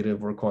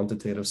qualitative or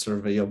quantitative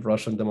survey of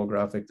Russian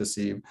demographic to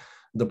see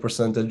the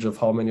percentage of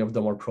how many of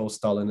them are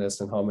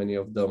pro-Stalinist and how many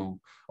of them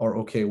are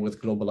okay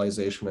with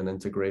globalization and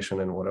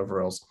integration and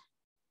whatever else.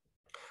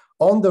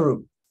 On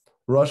the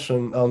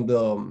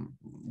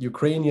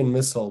Ukrainian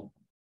missile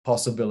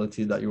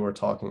possibility that you were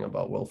talking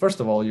about, well, first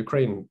of all,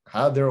 Ukraine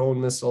had their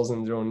own missiles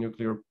and their own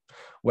nuclear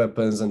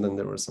weapons, and then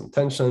there were some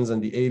tensions in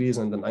the 80s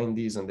and the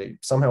 90s, and they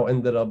somehow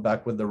ended up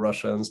back with the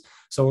Russians.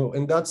 So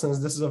in that sense,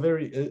 this is a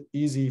very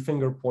easy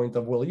finger point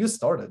of, well, you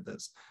started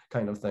this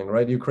kind of thing,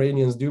 right?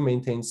 Ukrainians do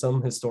maintain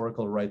some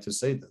historical right to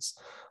say this.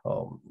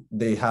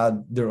 They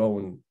had their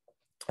own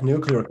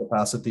nuclear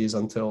capacities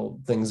until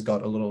things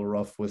got a little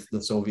rough with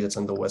the Soviets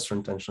and the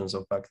Western tensions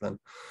of back then.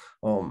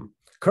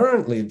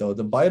 Currently, though,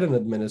 the Biden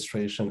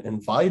administration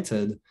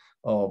invited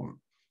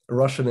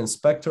Russian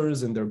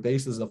inspectors in their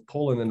bases of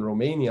Poland and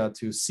Romania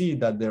to see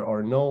that there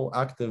are no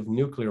active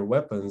nuclear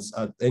weapons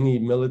at any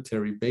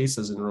military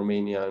bases in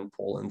Romania and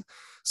Poland.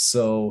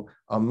 So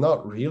I'm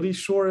not really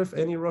sure if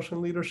any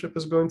Russian leadership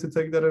is going to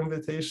take that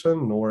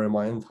invitation, nor am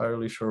I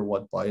entirely sure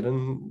what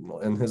Biden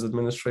and his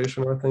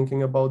administration are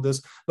thinking about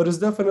this. But it's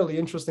definitely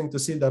interesting to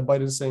see that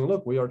Biden's saying,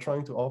 look, we are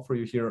trying to offer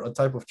you here a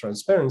type of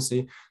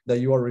transparency that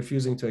you are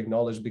refusing to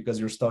acknowledge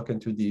because you're stuck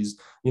into these,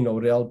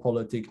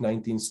 realpolitik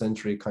 19th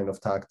century kind of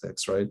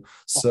tactics, right?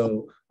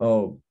 So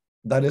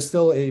that is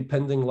still a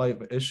pending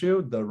live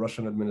issue. The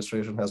Russian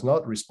administration has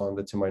not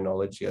responded, to my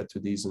knowledge, yet to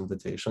these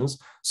invitations.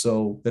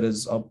 So it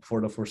is up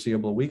for the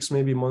foreseeable weeks,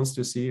 maybe months,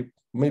 to see,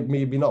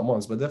 maybe not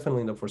months, but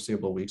definitely in the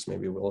foreseeable weeks,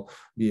 maybe we'll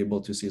be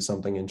able to see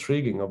something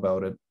intriguing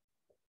about it.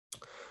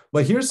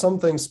 But here's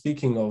something,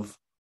 speaking of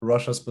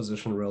Russia's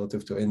position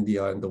relative to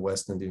India and the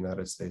West and the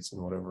United States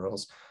and whatever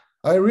else.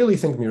 I really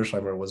think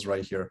Mearsheimer was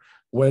right here.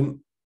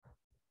 When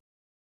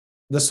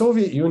the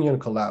Soviet Union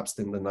collapsed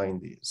in the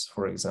 90s,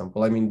 for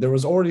example. I mean, there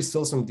was already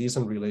still some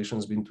decent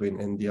relations between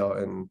India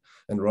and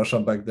Russia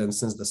back then,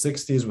 since the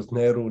 60s with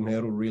Nehru.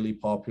 Nehru really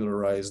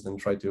popularized and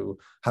tried to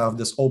have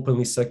this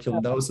openly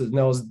secular, that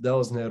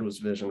was Nehru's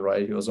vision,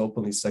 right? He was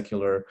openly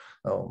secular.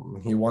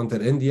 He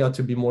wanted India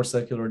to be more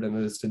secular than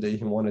it is today.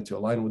 He wanted to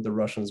align with the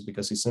Russians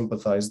because he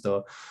sympathized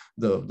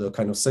the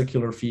kind of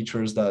secular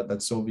features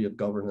that Soviet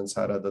governance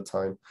had at the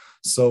time.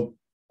 So,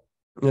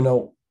 you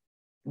know,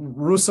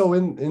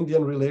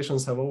 Russo-Indian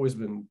relations have always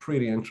been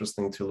pretty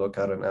interesting to look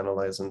at and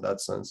analyze in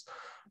that sense.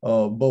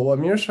 But what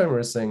Mearsheimer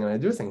is saying, and I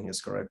do think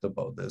he's correct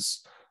about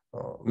this,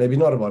 maybe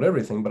not about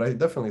everything, but I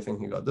definitely think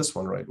he got this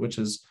one right, which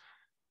is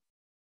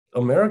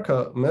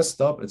America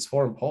messed up its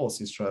foreign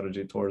policy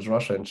strategy towards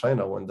Russia and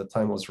China when the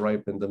time was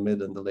ripe in the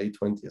mid and the late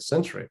 20th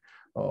century.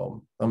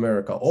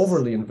 America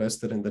overly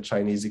invested in the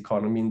Chinese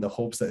economy in the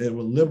hopes that it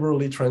will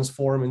liberally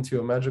transform into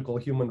a magical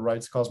human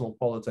rights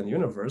cosmopolitan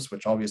universe,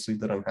 which obviously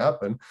didn't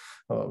happen.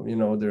 You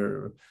know,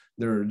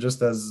 they're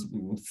just as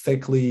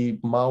thickly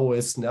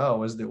Maoist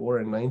now as they were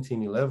in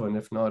 1911,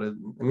 if not.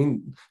 I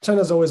mean,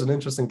 China's always an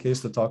interesting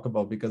case to talk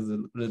about because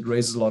it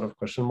raises a lot of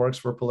question marks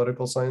for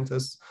political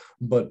scientists,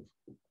 but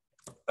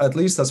at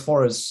least as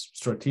far as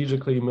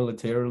strategically,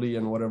 militarily,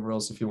 and whatever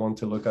else, if you want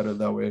to look at it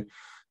that way,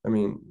 I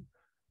mean,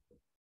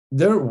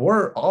 there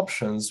were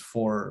options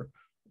for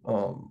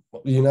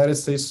the United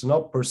States to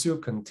not pursue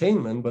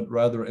containment, but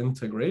rather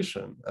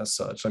integration as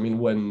such. I mean,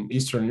 when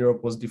Eastern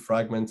Europe was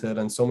defragmented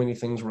and so many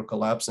things were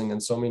collapsing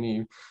and so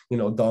many, you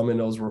know,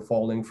 dominoes were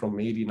falling from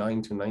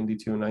 89 to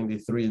 92,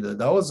 93,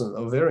 that was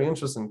a very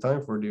interesting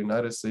time for the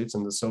United States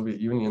and the Soviet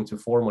Union to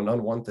form an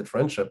unwanted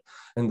friendship,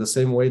 in the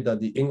same way that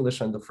the English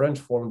and the French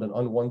formed an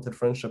unwanted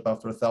friendship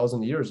after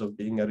 1,000 years of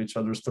being at each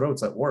other's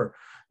throats at war.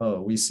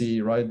 We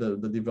see, right, the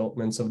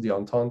developments of the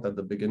Entente at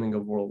the beginning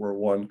of World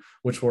War I,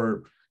 which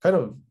were kind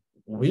of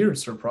weird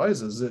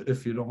surprises,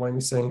 if you don't mind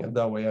me saying it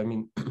that way. I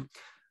mean,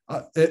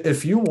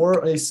 if you were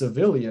a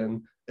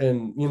civilian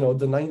in, you know,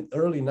 the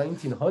early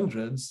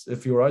 1900s,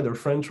 if you were either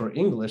French or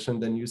English,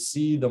 and then you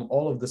see them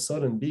all of a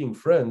sudden being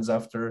friends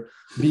after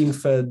being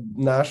fed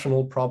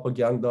national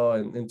propaganda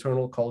and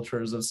internal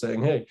cultures of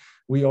saying, hey,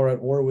 we are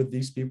at war with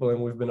these people and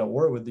we've been at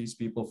war with these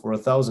people for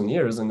 1,000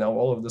 years, and now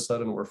all of a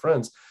sudden we're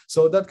friends.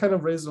 So that kind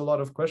of raises a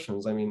lot of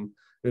questions. I mean,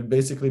 it'd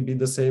basically be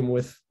the same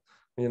with,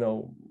 you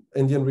know,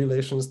 Indian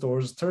relations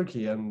towards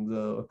Turkey and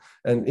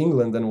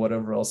England and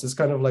whatever else. It's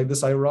kind of like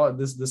this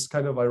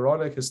kind of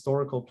ironic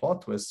historical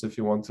plot twist, if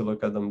you want to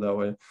look at them that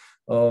way.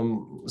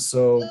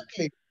 So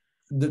Exactly.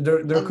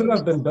 there could And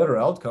have been better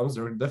outcomes.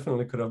 There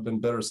definitely could have been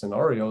better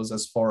scenarios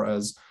as far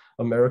as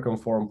American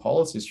foreign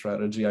policy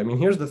strategy. I mean,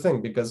 here's the thing,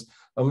 because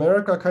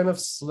America kind of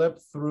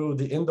slept through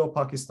the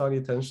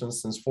Indo-Pakistani tensions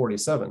since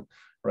 47.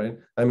 Right?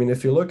 I mean,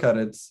 if you look at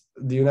it,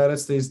 the United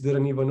States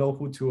didn't even know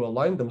who to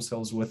align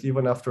themselves with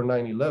even after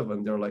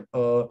 9/11. They're like,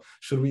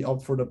 should we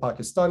opt for the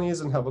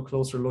Pakistanis and have a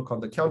closer look on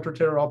the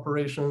counter-terror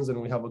operations,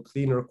 and we have a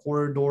cleaner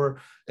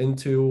corridor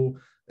into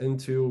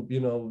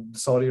you know,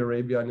 Saudi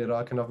Arabia and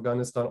Iraq and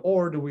Afghanistan,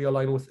 or do we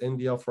align with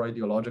India for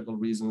ideological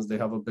reasons? They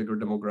have a bigger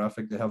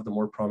demographic, they have the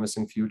more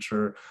promising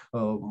future,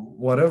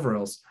 whatever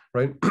else,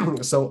 right?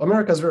 So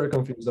America is very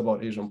confused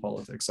about Asian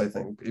politics, I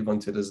think, even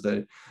to this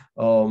day.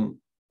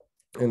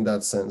 In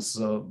that sense,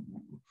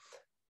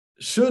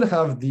 should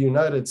have the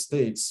United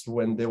States,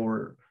 when they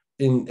were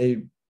in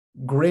a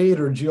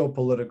greater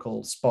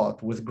geopolitical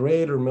spot with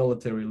greater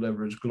military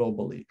leverage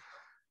globally,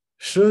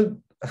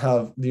 should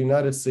have the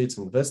United States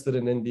invested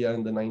in India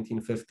in the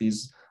 1950s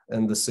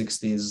and the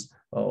 60s,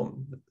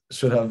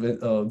 should have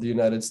the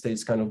United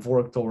States kind of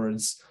work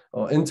towards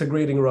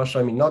integrating Russia.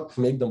 I mean, not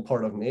make them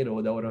part of NATO.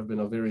 That would have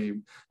been a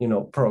very, you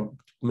know,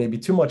 maybe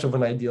too much of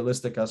an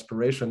idealistic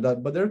aspiration,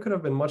 but there could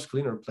have been much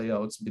cleaner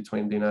playouts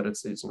between the United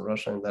States and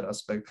Russia in that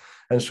aspect.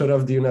 And should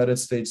have the United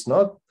States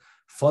not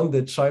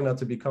funded China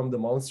to become the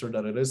monster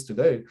that it is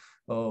today,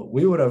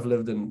 we would have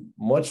lived in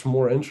much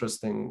more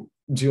interesting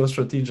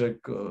geostrategic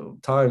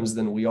times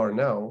than we are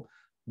now.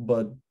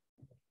 But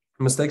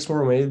mistakes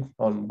were made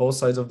on both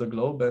sides of the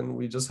globe, and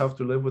we just have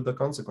to live with the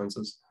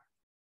consequences.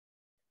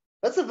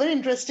 that's a very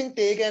interesting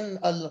take, and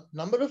a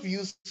number of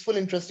useful,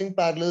 interesting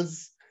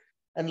parallels,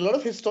 and a lot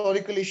of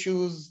historical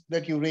issues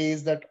that you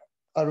raise that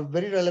are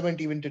very relevant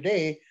even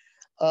today.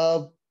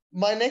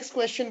 My next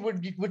question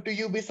would to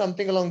you be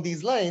something along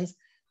these lines.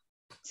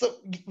 So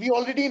we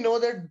already know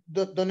that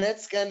the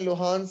Donetsk and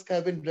Luhansk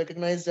have been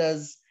recognized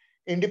as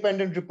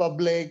independent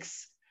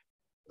republics.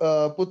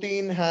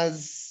 Putin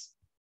has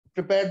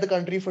prepared the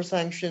country for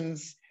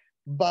sanctions.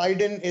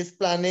 Biden is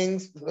planning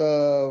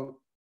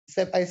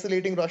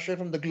isolating Russia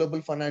from the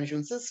global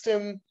financial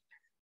system.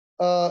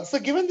 So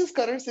given this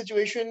current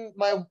situation,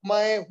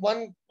 my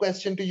one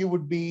question to you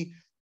would be,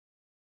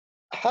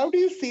 how do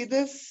you see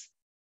this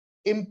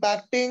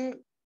impacting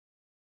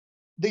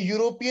the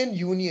European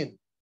Union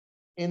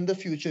in the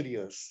future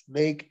years?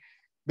 Like,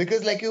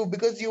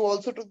 because you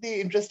also took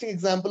the interesting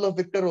example of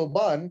Viktor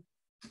Orban,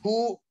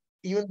 who,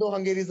 even though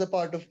Hungary is a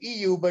part of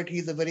EU, but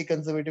he's a very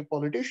conservative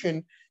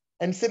politician.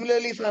 And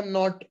similarly, if I'm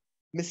not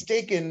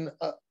mistaken,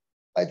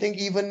 I think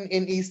even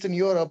in Eastern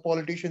Europe,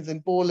 politicians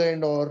in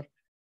Poland or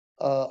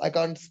I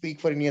can't speak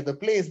for any other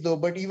place though,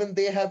 but even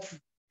they have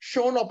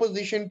shown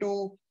opposition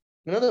to,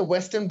 the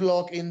Western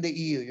Bloc in the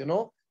EU.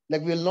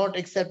 Like, we'll not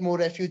accept more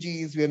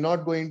refugees. We are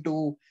not going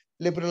to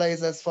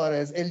liberalize as far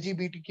as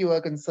LGBTQ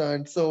are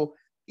concerned. So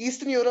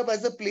Eastern Europe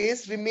as a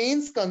place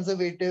remains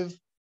conservative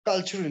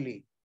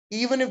culturally,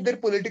 even if their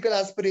political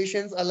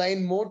aspirations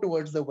align more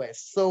towards the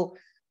West. So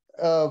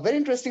very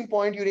interesting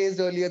point you raised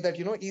earlier that,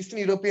 Eastern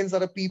Europeans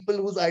are a people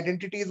whose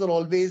identities are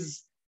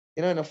always,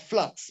 in a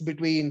flux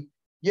between,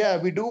 yeah,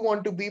 we do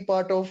want to be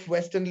part of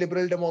Western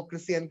liberal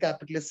democracy and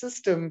capitalist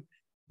system,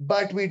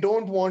 but we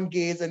don't want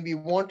gays and we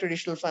want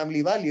traditional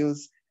family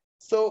values.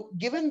 So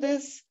given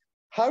this,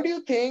 how do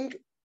you think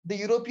the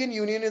European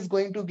Union is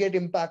going to get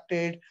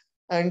impacted?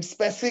 And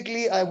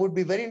specifically, I would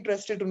be very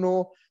interested to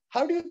know,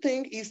 how do you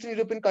think Eastern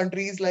European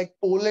countries like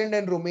Poland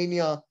and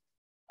Romania,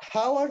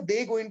 how are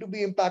they going to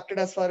be impacted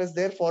as far as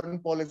their foreign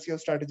policy or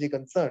strategy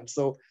concerned?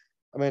 So,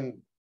 I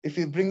mean, if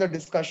you bring the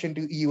discussion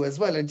to EU as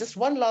well. And just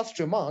one last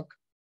remark,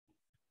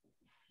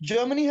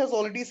 Germany has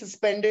already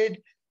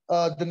suspended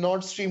the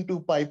Nord Stream 2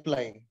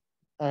 pipeline.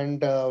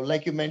 And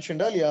like you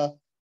mentioned earlier,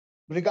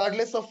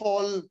 regardless of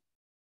all,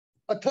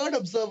 a third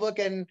observer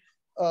can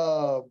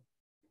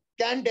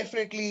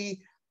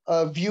definitely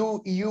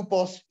view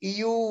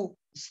EU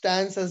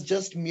stance as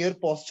just mere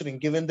posturing,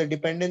 given the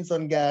dependence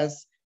on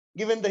gas,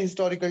 given the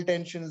historical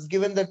tensions,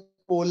 given that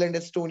Poland,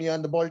 Estonia,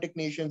 and the Baltic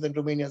nations and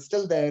Romania are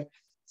still there.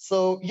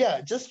 So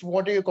yeah, just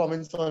what are your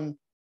comments on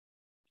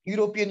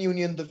European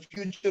Union, the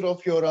future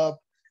of Europe,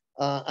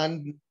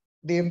 and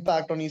the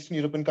impact on Eastern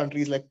European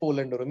countries like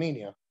Poland or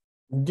Romania?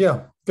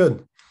 Yeah,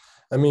 good.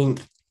 I mean,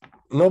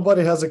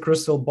 nobody has a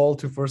crystal ball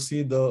to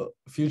foresee the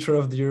future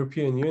of the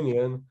European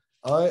Union.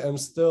 I am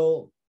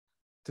still,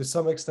 to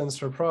some extent,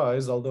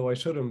 surprised, although I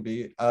shouldn't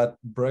be, at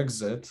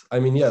Brexit. I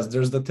mean, yes,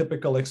 there's the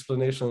typical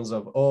explanations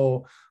of,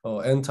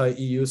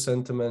 anti-EU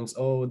sentiments.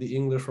 Oh, the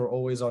English were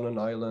always on an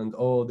island.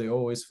 Oh, they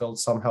always felt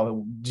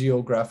somehow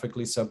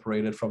geographically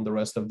separated from the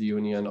rest of the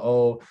Union.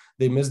 Oh,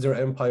 they miss their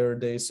empire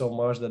days so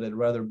much that they'd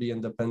rather be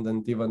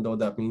independent, even though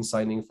that means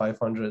signing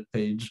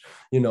 500-page,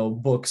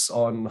 books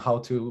on how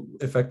to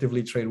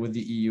effectively trade with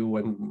the EU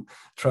and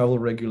travel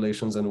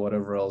regulations and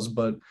whatever else.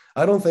 But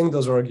I don't think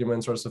those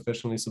arguments are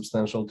sufficiently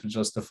substantial to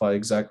justify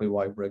exactly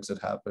why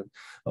Brexit happened.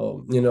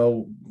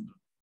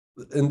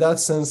 In that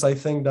sense, I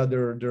think that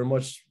there are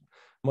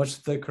much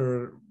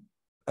thicker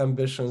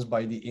ambitions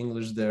by the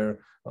English there.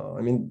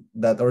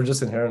 That are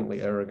just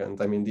inherently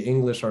arrogant. I mean, the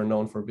English are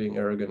known for being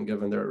arrogant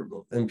given their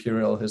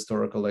imperial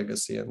historical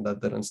legacy, and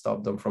that didn't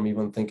stop them from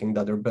even thinking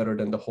that they're better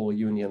than the whole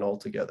union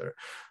altogether.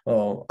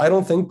 I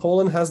don't think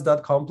Poland has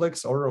that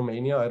complex, or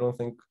Romania. I don't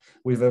think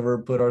we've ever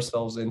put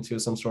ourselves into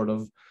some sort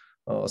of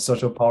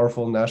such a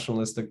powerful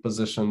nationalistic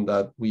position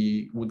that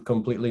we would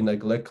completely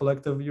neglect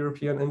collective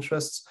European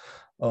interests.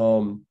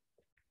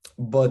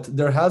 But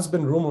there has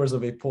been rumors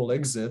of a poll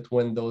exit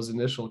when those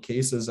initial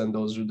cases and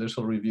those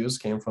judicial reviews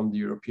came from the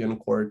European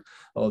Court.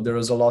 There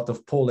was a lot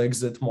of poll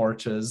exit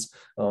marches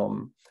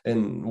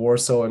in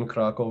Warsaw and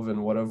Krakow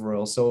and whatever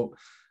else. So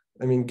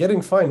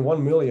getting fined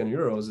 1 million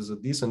euros is a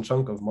decent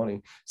chunk of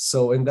money.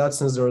 So in that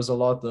sense, there is a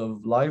lot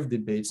of live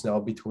debates now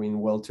between,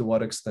 well, to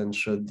what extent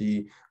should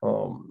the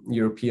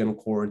European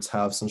courts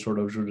have some sort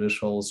of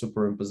judicial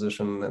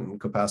superimposition and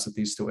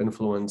capacities to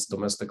influence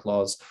domestic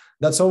laws?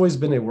 That's always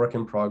been a work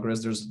in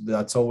progress.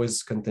 That's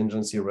always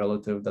contingency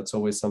relative. That's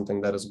always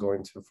something that is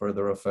going to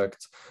further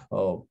affect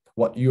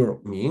what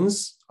Europe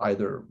means,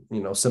 either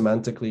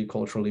semantically,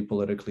 culturally,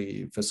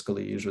 politically,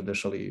 fiscally,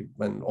 judicially,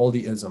 and all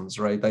the isms,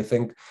 right? I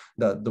think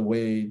that the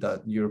way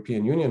that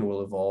European Union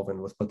will evolve,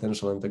 and with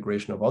potential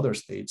integration of other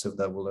states, if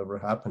that will ever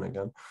happen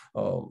again,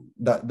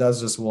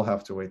 that's just, we'll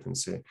have to wait and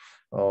see.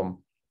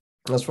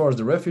 As far as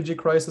the refugee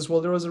crisis,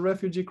 well, there was a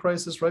refugee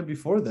crisis right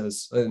before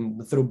this,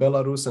 and through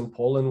Belarus and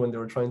Poland when they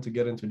were trying to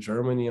get into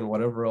Germany and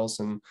whatever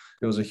else, and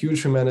it was a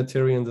huge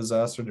humanitarian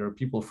disaster. There were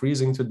people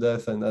freezing to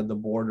death, and at the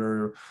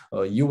border,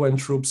 UN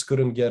troops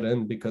couldn't get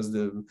in because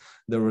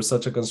there was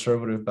such a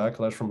conservative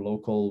backlash from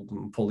local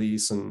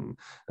police and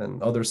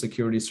other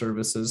security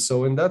services.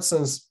 So in that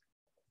sense,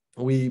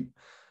 we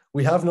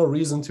have no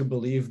reason to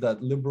believe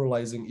that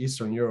liberalizing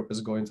Eastern Europe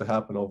is going to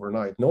happen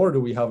overnight, nor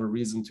do we have a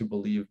reason to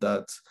believe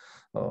that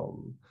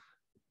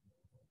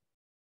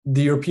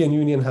the European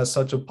Union has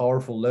such a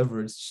powerful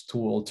leverage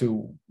tool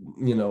to,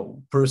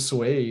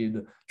 persuade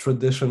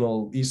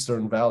traditional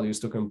Eastern values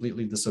to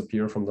completely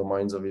disappear from the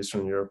minds of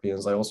Eastern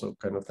Europeans. I also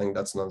kind of think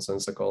that's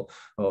nonsensical.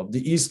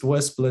 The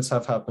East-West splits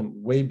have happened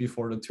way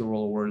before the two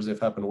world wars.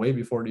 They've happened way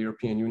before the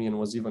European Union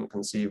was even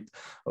conceived.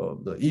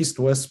 The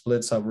East-West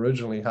splits have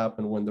originally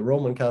happened when the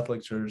Roman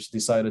Catholic Church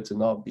decided to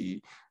not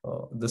be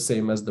the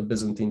same as the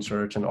Byzantine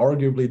Church, and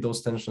arguably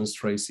those tensions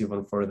trace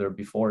even further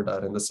before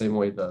that. In the same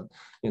way that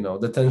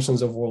the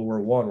tensions of World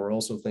War I were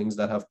also things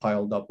that have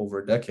piled up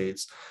over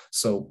decades.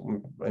 So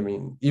I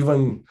mean,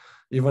 even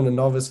a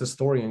novice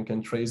historian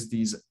can trace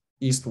these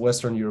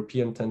East-Western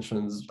European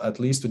tensions at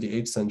least to the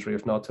 8th century,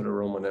 if not to the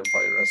Roman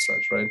Empire as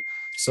such, right?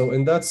 So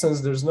in that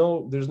sense,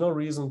 there's no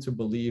reason to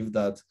believe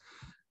that,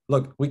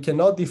 look, we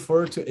cannot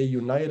defer to a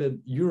united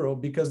Europe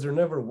because there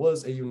never was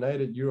a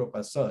united Europe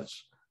as such.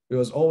 It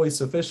was always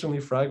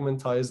sufficiently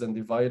fragmentized and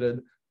divided,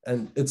 and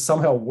it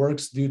somehow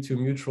works due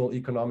to mutual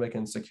economic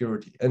and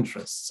security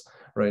interests,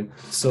 right?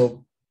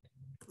 So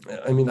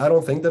I mean, I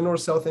don't think the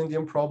North-South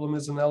Indian problem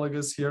is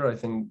analogous here. I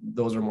think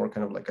those are more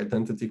kind of like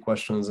identity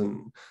questions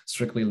and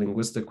strictly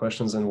linguistic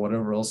questions and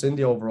whatever else.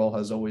 India overall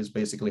has always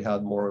basically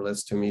had more or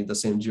less, to me, the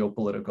same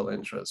geopolitical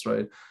interests,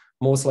 right?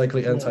 Most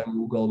likely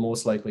anti-Mughal,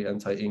 most likely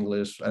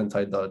anti-English,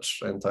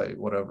 anti-Dutch,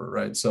 anti-whatever,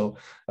 right? So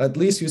at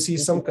least you see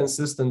some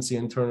consistency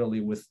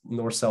internally with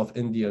North-South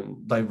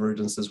Indian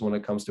divergences when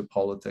it comes to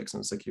politics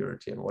and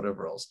security and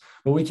whatever else.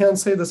 But we can't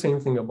say the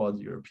same thing about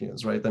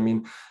Europeans, right? I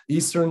mean,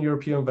 Eastern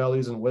European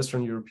values and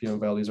Western European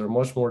values are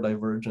much more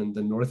divergent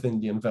than North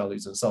Indian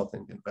values and South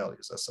Indian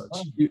values as such,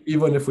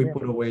 even if we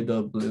put away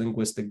the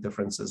linguistic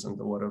differences and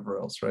the whatever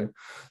else, right?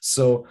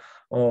 So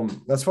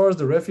as far as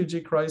the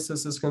refugee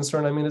crisis is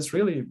concerned, I mean, it's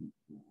really,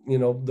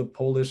 the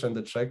Polish and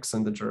the Czechs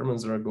and the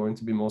Germans that are going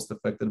to be most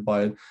affected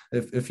by it.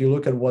 If you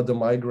look at what the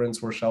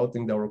migrants were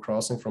shouting that were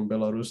crossing from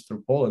Belarus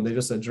through Poland, they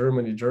just said,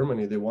 Germany,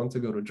 Germany, they want to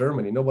go to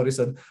Germany. Nobody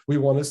said, we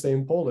want to stay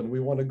in Poland, we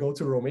want to go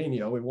to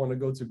Romania, we want to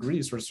go to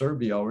Greece or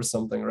Serbia or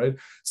something, right?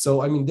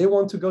 So, I mean, they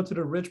want to go to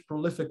the rich,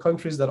 prolific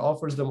countries that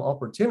offers them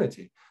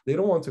opportunity. They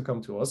don't want to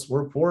come to us.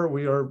 We're poor.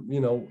 We are,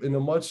 in a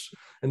much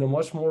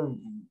more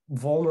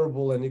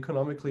vulnerable and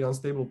economically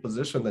unstable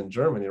position than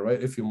Germany,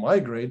 right? If you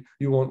migrate,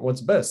 you want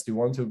what's best. You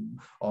want to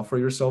offer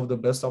yourself the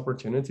best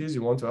opportunities.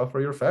 You want to offer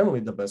your family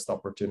the best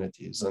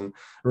opportunities. And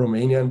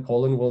Romania and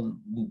Poland will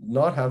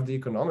not have the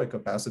economic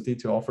capacity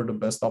to offer the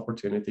best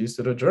opportunities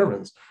to the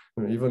Germans.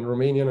 Even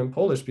Romanian and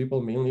Polish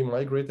people mainly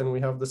migrate, and we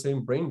have the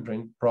same brain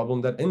drain problem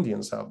that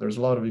Indians have. There's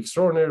a lot of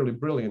extraordinarily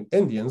brilliant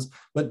Indians,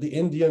 but the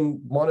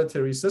Indian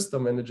monetary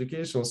system and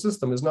educational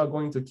system is not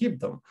going to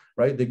keep them,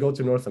 right? They go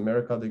to North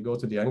America, they go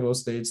to the Anglo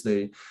states,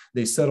 they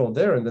settle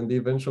there, and then they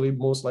eventually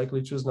most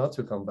likely choose not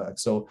to come back.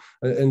 So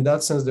in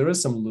that sense, there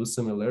is some loose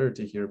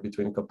similarity here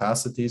between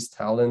capacities,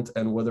 talent,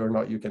 and whether or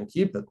not you can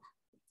keep it.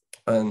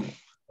 And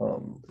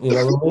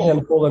Romania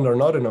and Poland are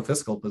not in a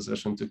fiscal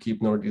position to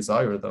keep nor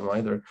desire them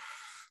either.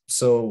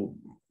 So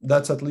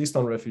that's at least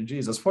on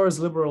refugees. As far as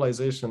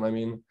liberalization, I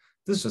mean,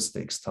 this just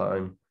takes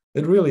time.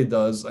 It really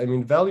does. I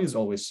mean, values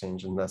always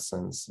change in that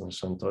sense,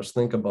 Santosh.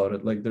 Think about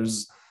it. Like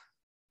there's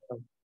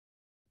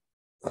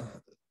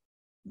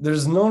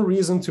no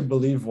reason to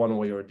believe one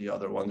way or the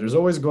other one. There's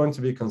always going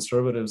to be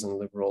conservatives and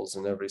liberals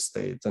in every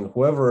state, and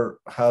whoever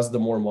has the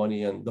more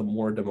money and the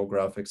more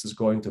demographics is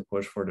going to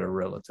push for their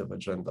relative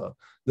agenda.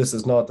 This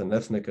is not an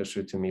ethnic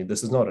issue to me.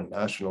 This is not a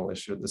national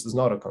issue. This is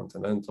not a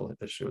continental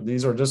issue.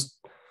 These are just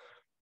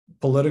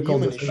political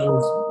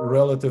decisions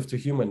relative to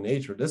human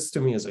nature. This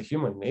to me is a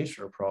human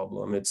nature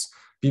problem. It's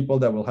people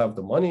that will have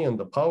the money and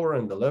the power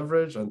and the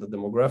leverage and the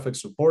demographic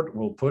support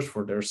will push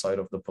for their side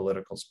of the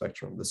political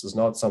spectrum. This is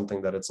not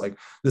something that it's like,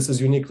 this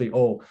is uniquely,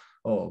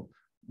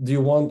 do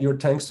you want your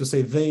tanks to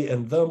say they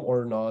and them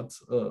or not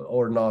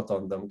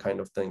on them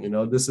kind of thing.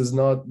 This is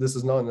not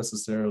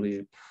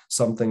necessarily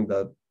something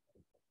that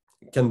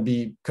can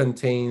be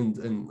contained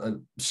in a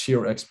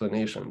sheer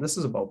explanation. This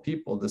is about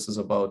people. This is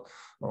about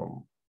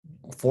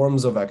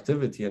forms of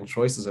activity and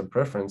choices and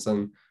preference.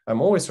 And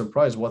I'm always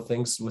surprised what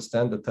things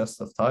withstand the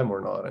test of time or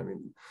not. I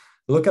mean,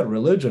 look at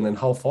religion and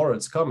how far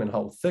it's come and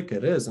how thick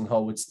it is and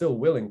how it's still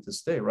willing to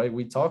stay, right?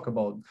 We talk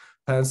about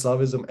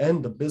Pan-Slavism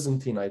and the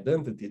Byzantine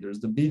identity.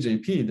 There's the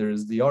BJP,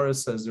 there's the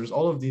RSS, there's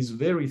all of these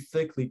very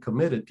thickly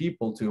committed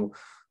people to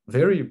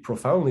very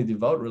profoundly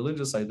devout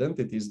religious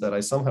identities that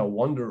I somehow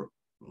wonder,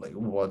 like,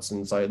 what's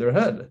inside their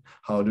head?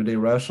 How do they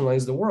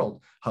rationalize the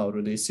world? How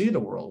do they see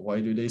the world? Why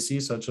do they see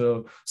such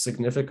a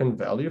significant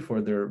value for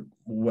their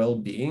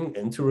well-being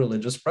into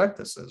religious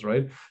practices,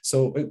 right?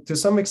 So to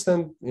some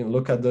extent,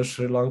 look at the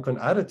Sri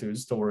Lankan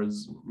attitudes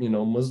towards,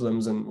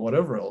 Muslims and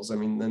whatever else. I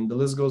mean, and the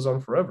list goes on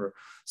forever.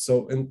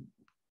 So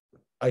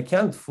I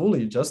can't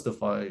fully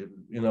justify,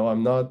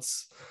 I'm not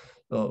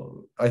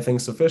I think,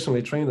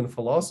 sufficiently trained in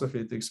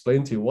philosophy to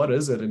explain to you what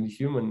is it in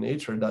human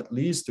nature that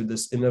leads to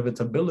this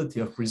inevitability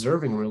of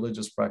preserving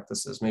religious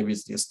practices. Maybe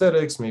it's the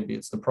aesthetics, maybe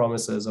it's the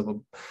promises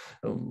of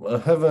a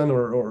heaven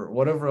or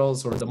whatever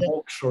else, or the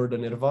moksha or the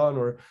nirvana,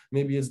 or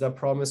maybe it's that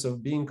promise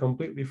of being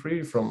completely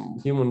free from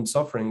human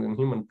suffering and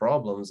human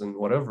problems and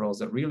whatever else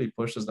that really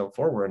pushes them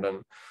forward.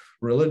 And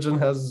religion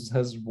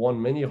has won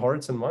many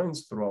hearts and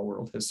minds throughout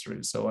world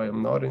history. So I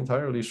am not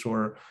entirely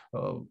sure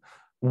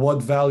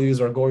what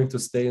values are going to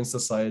stay in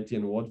society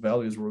and what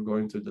values we're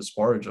going to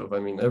disparage of. I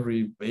mean,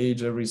 every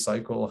age, every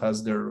cycle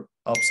has their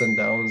ups and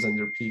downs and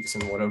their peaks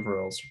and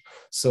whatever else.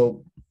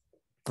 So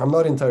I'm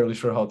not entirely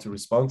sure how to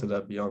respond to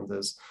that beyond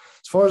this.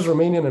 As far as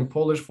Romanian and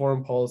Polish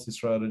foreign policy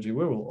strategy,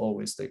 we will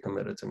always stay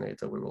committed to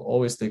NATO. We will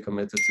always stay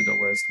committed to the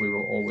West. We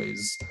will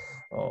always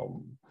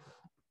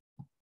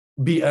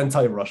be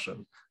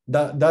anti-Russian.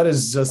 That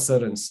is just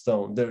set in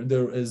stone.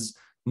 There is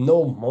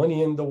no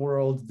money in the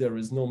world, there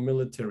is no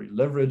military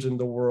leverage in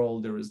the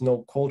world, there is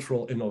no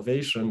cultural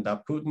innovation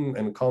that Putin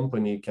and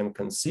company can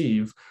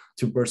conceive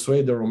to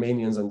persuade the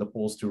Romanians and the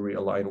Poles to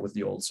realign with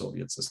the old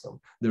Soviet system.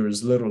 There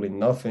is literally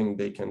nothing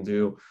they can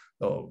do.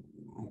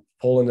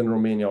 Poland and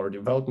Romania are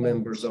devout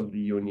members of the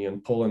Union.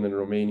 Poland and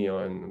Romania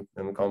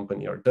and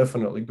company are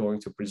definitely going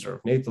to preserve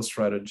NATO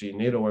strategy,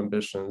 NATO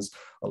ambitions,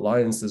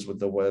 alliances with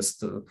the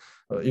West.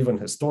 Even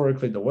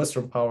historically, the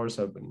Western powers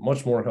have been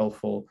much more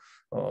helpful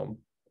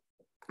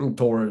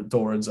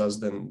towards us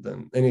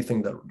than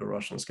anything that the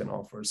Russians can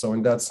offer. So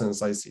in that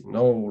sense, I see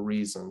no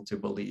reason to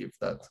believe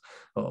that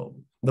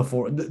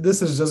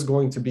this is just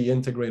going to be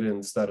integrated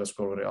in status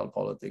quo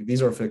realpolitik.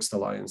 These are fixed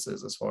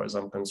alliances as far as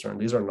I'm concerned.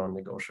 These are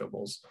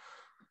non-negotiables.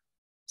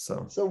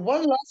 So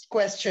one last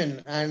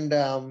question, and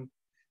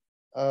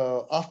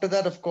after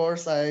that, of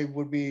course, I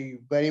would be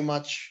very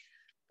much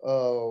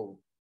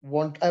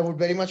want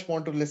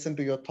to listen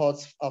to your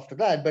thoughts after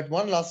that. But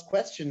one last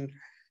question.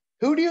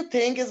 Who do you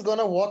think is going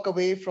to walk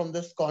away from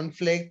this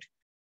conflict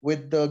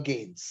with the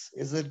gains?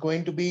 Is it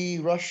going to be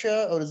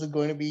Russia or is it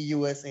going to be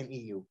US and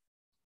EU?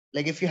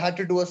 Like, if you had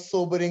to do a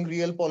sobering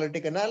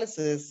realpolitik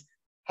analysis,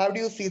 how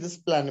do you see this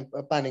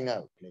panning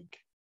out? Like,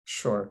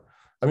 sure.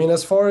 I mean,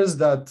 as far as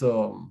that,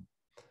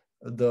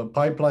 the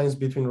pipelines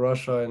between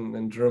Russia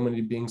and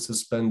Germany being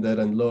suspended,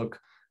 and look,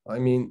 I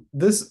mean,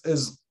 this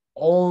is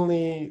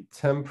only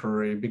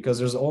temporary because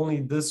there's only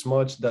this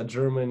much that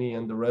Germany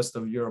and the rest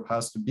of Europe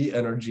has to be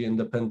energy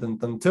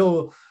independent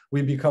until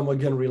we become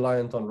again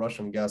reliant on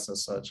Russian gas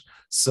as such.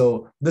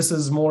 So this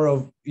is more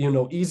of,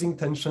 easing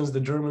tensions,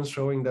 the Germans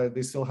showing that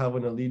they still have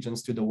an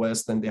allegiance to the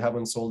West and they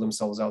haven't sold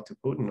themselves out to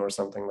Putin or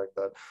something like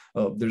that.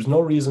 There's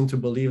no reason to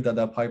believe that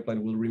that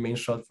pipeline will remain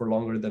shut for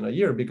longer than a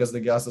year because the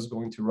gas is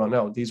going to run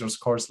out. These are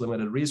scarce,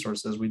 limited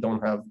resources. We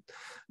don't have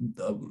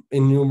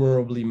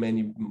innumerably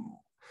many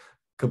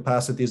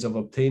capacities of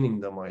obtaining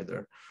them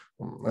either.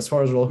 As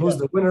far as, well, who's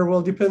the winner?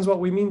 Well, it depends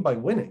what we mean by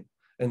winning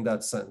in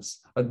that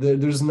sense.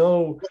 There's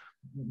no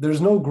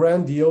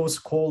grandiose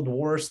Cold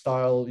War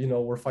style,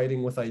 we're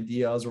fighting with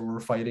ideas, or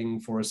we're fighting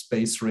for a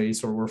space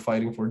race, or we're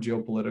fighting for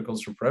geopolitical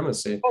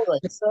supremacy.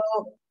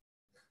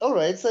 All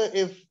right. So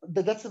if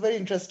that's a very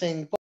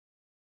interesting.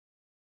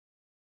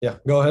 Yeah,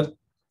 go ahead.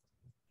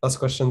 Last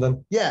question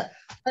then. Yeah,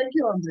 thank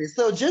you, Andrei.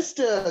 So just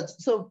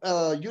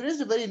you raised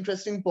a very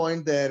interesting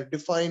point there.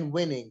 Define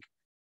winning.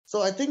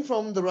 So I think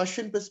from the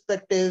Russian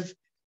perspective,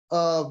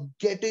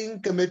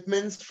 getting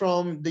commitments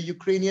from the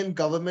Ukrainian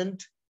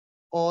government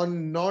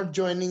on not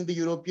joining the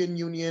European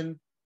Union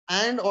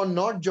and on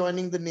not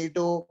joining the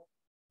NATO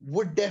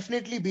would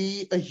definitely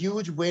be a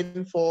huge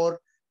win for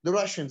the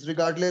Russians,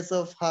 regardless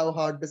of how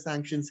hard the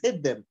sanctions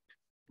hit them.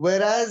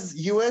 Whereas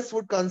US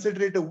would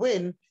consider it a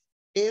win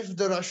if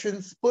the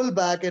Russians pull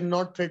back and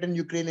not threaten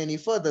Ukraine any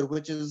further,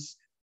 which is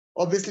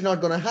obviously not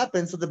going to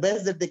happen. So the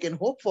best that they can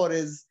hope for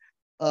is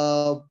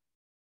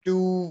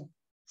to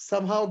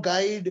somehow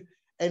guide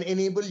and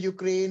enable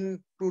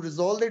Ukraine to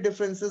resolve their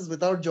differences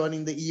without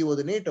joining the EU or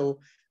the NATO.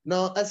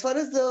 Now, as far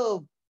as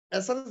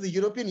the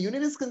European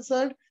Union is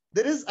concerned,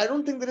 I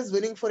don't think there is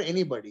winning for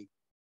anybody,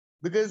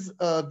 because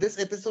this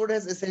episode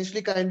has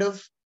essentially kind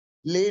of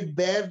laid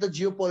bare the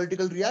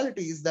geopolitical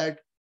realities that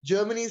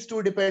Germany is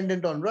too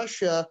dependent on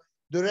Russia.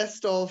 The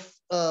rest of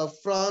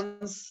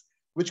France,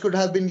 which could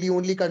have been the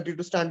only country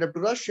to stand up to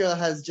Russia,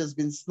 has just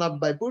been snubbed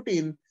by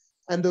Putin,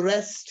 and the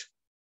rest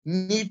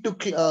need to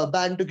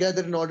band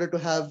together in order to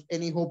have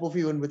any hope of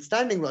even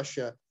withstanding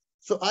Russia.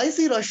 So I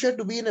see Russia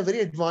to be in a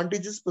very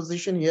advantageous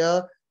position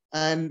here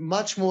and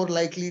much more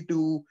likely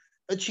to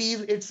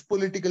achieve its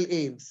political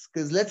aims.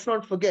 Because let's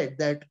not forget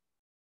that,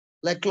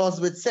 like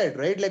Clausewitz said,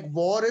 right? Like,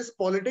 war is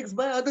politics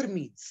by other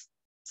means.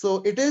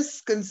 So it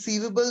is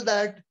conceivable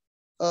that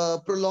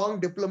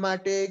prolonged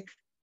diplomatic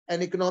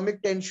and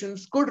economic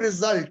tensions could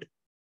result,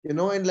 in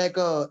like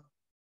a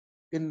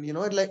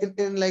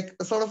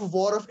sort of a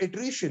war of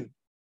attrition,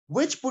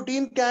 which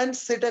Putin can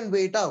sit and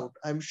wait out.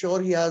 I'm sure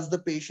he has the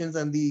patience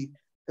and the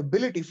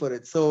ability for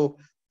it. So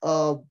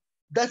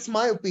that's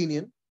my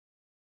opinion.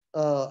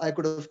 I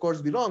could, of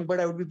course, be wrong, but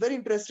I would be very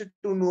interested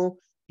to know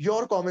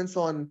your comments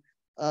on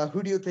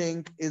Who do you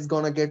think is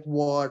going to get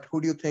what?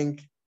 Who do you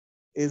think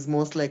is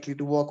most likely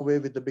to walk away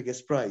with the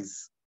biggest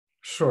prize?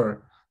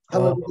 Sure.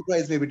 However, the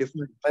prize may be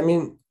different. I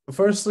mean,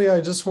 firstly,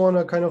 I just want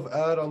to kind of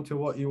add on to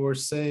what you were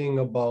saying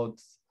about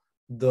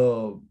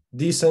the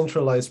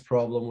decentralized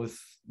problem with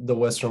the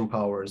Western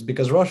powers,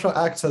 because Russia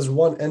acts as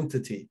one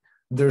entity.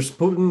 There's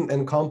Putin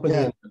and company,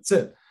 Yeah. and that's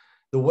it.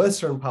 The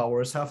Western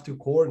powers have to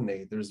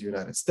coordinate. There's the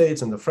United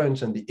States and the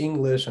French and the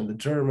English and the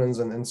Germans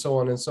and so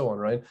on and so on,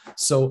 right?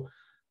 So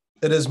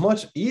it is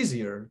much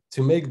easier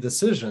to make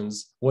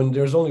decisions when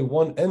there's only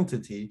one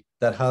entity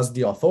that has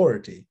the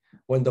authority.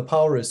 When the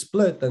power is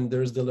split and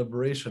there's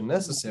deliberation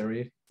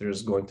necessary,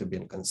 there's going to be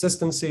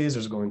inconsistencies,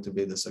 there's going to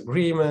be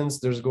disagreements,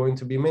 there's going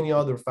to be many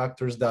other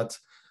factors that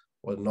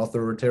an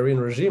authoritarian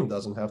regime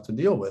doesn't have to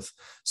deal with.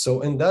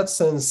 So in that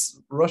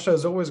sense, Russia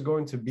is always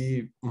going to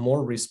be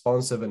more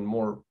responsive and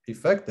more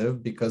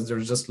effective because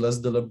there's just less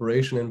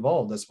deliberation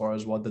involved as far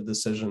as what the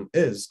decision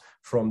is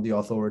from the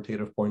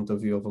authoritative point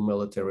of view of a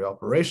military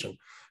operation.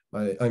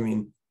 I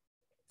mean,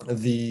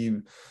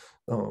 the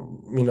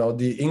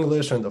the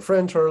English and the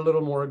French are a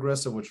little more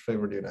aggressive, which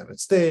favor the United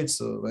States,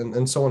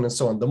 and so on and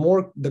so on.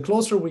 The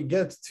closer we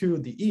get to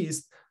the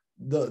East,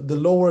 the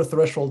lower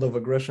threshold of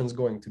aggression is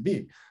going to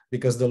be,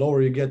 because the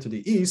lower you get to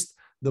the East,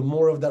 the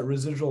more of that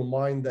residual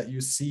mind that you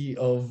see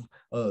of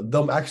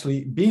them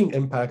actually being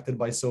impacted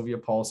by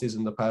Soviet policies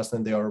in the past,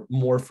 and they are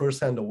more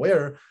firsthand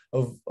aware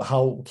of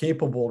how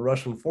capable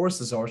Russian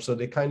forces are. So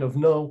they kind of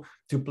know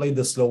to play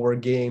the slower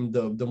game,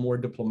 the more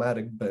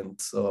diplomatic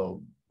bent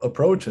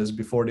approaches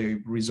before they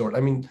resort. I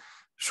mean,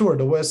 sure,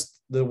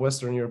 the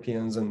Western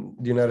Europeans and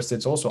the United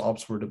States also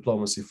opts for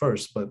diplomacy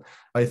first, but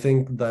I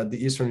think that the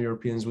Eastern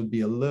Europeans would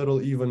be a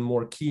little even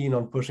more keen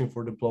on pushing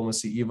for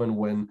diplomacy, even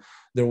when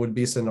there would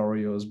be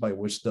scenarios by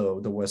which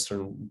the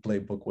Western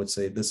playbook would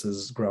say this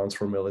is grounds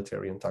for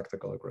military and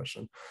tactical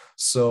aggression.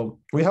 So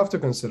we have to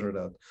consider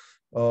that.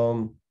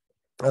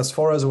 As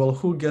far as, well,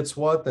 who gets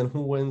what and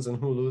who wins and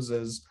who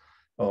loses,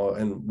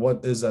 and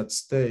what is at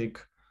stake,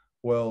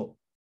 well,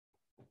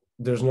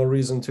 there's no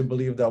reason to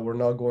believe that we're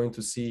not going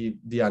to see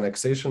the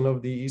annexation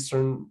of the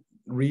eastern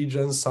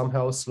regions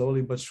somehow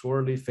slowly but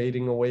surely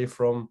fading away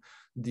from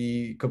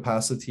the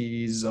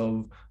capacities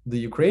of the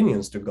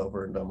Ukrainians to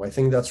govern them. I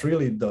think that's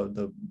really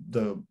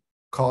the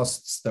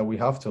costs that we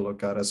have to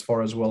look at, as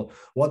far as, well,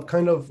 what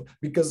kind of,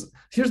 because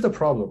here's the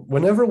problem.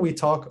 Whenever we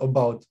talk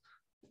about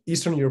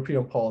Eastern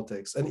European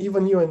politics, and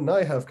even you and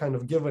I have kind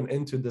of given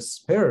into this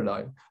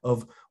paradigm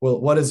of,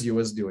 well, what is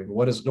US doing?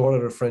 What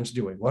are the French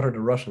doing? What are the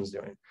Russians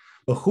doing?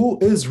 But who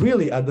is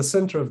really at the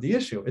center of the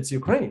issue? It's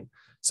Ukraine.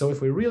 So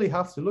if we really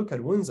have to look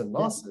at wins and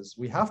losses,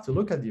 we have to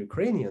look at the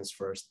Ukrainians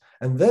first,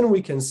 and then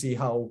we can see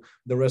how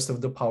the rest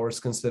of the powers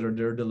consider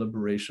their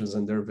deliberations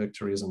and their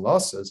victories and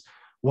losses.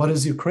 What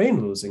is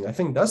Ukraine losing? I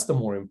think that's the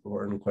more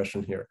important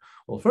question here.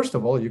 Well, first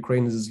of all,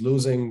 Ukraine is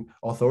losing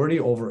authority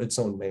over its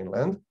own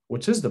mainland,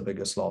 which is the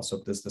biggest loss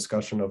of this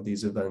discussion of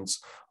these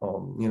events.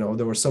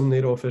 There were some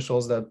NATO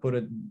officials that put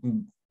it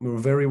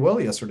very well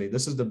yesterday.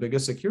 This is the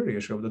biggest security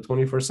issue of the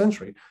 21st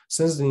century.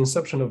 Since the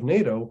inception of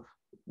NATO,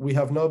 we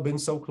have not been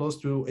so close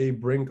to a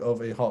brink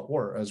of a hot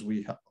war as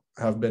we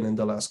have been in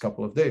the last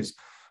couple of days.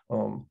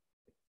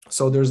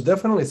 So there's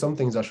definitely some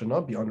things that should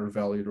not be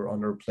undervalued or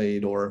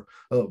underplayed or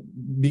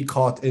be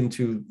caught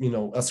into,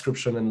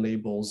 ascription and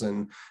labels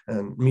and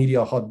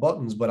media hot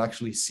buttons, but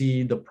actually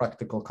see the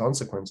practical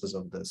consequences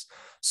of this.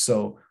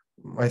 So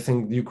I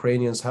think the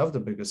Ukrainians have the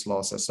biggest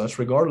loss as such,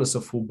 regardless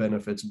of who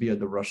benefits, be it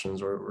the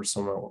Russians or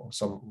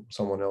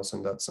someone else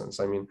in that sense.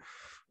 I mean,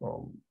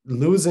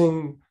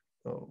 losing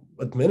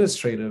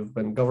administrative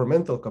and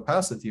governmental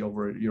capacity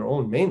over your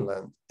own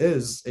mainland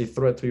is a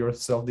threat to your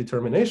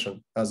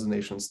self-determination as a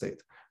nation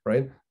state,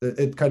 right?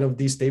 It kind of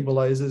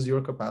destabilizes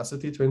your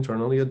capacity to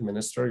internally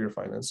administer your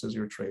finances,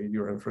 your trade,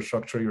 your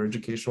infrastructure, your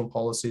educational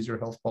policies, your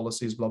health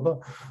policies, blah, blah.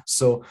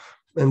 So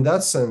in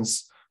that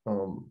sense,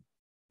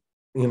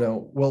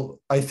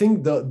 I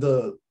think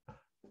the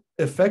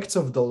effects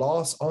of the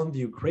loss on the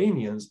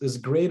Ukrainians is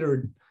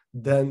greater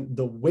than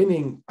the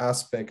winning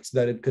aspects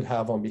that it could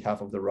have on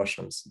behalf of the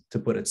Russians, to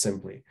put it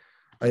simply.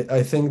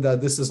 I think that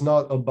this is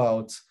not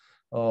about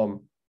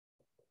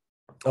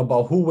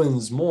who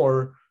wins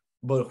more,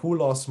 but who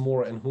lost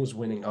more and who's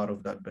winning out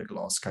of that big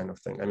loss kind of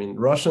thing. I mean,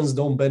 Russians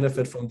don't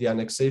benefit from the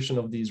annexation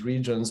of these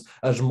regions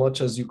as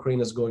much as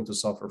Ukraine is going to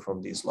suffer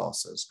from these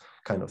losses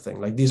kind of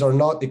thing. Like, these are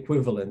not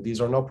equivalent.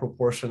 These are not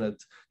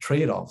proportionate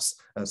trade-offs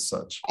as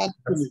such.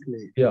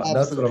 Absolutely. Absolutely.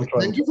 That's what I'm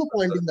trying Thank you for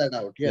pointing that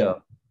out. Yeah.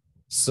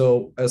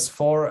 So as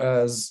far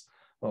as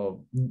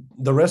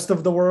the rest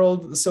of the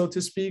world, so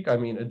to speak, I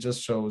mean, it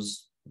just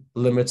shows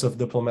limits of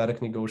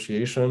diplomatic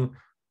negotiation.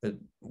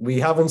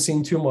 We haven't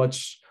seen too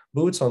much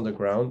boots on the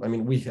ground. I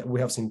mean, we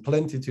have seen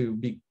plenty to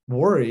be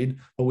worried,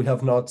 but we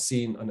have not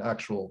seen an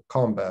actual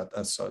combat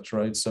as such,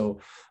 right?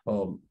 So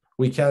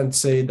we can't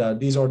say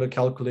that these are the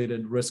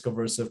calculated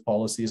risk-aversive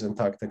policies and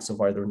tactics of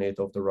either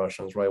NATO or the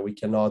Russians, right? We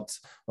cannot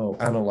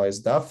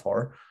analyze that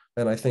far.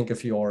 And I think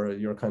if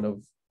you're kind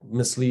of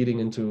misleading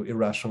into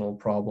irrational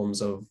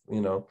problems of,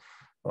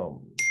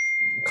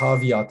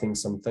 caveating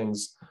some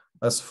things.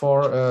 As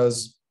far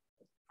as,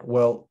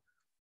 well,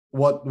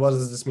 what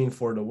does this mean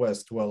for the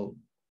West? Well,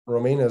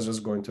 Romania is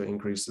just going to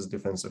increase its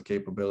defensive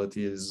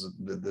capabilities.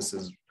 This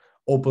is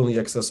openly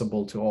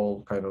accessible to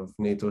all kind of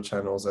NATO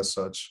channels as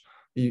such.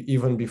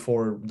 Even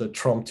before the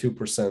Trump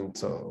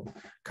 2%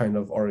 kind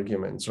of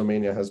arguments,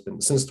 Romania has been,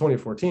 since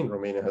 2014,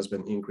 Romania has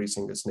been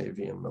increasing its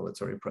navy and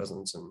military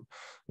presence, and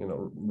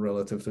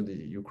relative to the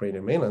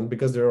Ukrainian mainland,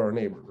 because they're our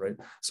neighbor, right?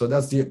 So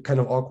that's the kind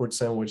of awkward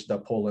sandwich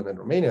that Poland and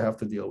Romania have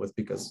to deal with,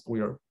 because we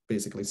are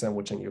basically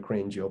sandwiching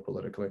Ukraine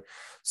geopolitically.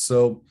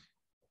 So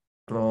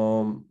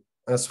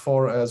as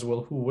far as,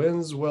 well, who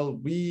wins? Well,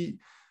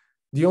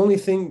 the only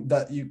thing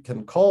that you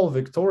can call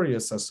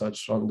victorious as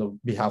such on the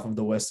behalf of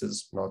the West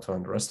is not to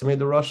underestimate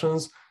the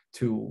Russians,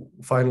 to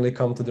finally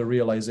come to the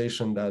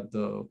realization that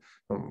the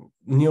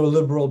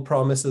neoliberal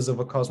promises of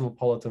a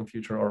cosmopolitan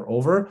future are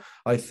over.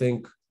 I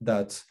think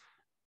that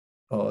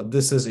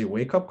this is a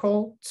wake-up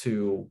call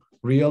to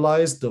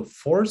realize the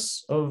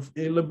force of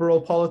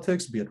illiberal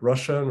politics, be it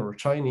Russian or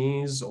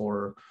Chinese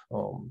or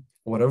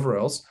whatever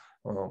else.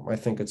 I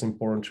think it's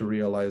important to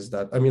realize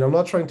that. I mean, I'm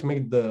not trying to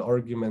make the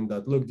argument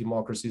that, look,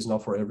 democracy is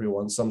not for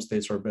everyone. Some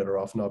states are better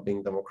off not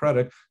being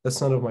democratic.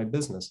 That's none of my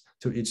business.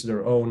 To each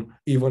their own,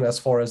 even as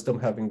far as them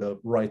having the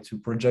right to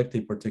project a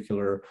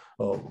particular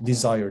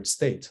desired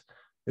state.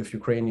 If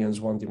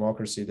Ukrainians want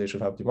democracy, they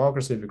should have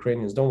democracy. If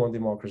Ukrainians don't want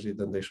democracy,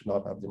 then they should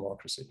not have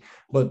democracy.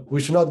 But we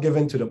should not give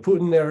in to the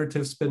Putin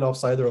narrative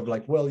spin-offs either, of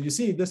like, well, you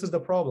see, this is the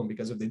problem,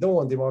 because if they don't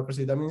want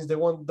democracy, that means they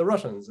want the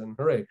Russians, and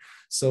hooray.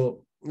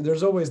 So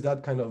there's always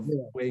that kind of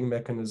weighing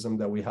mechanism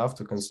that we have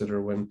to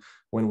consider when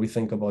we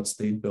think about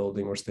state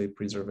building or state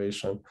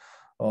preservation.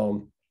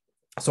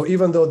 So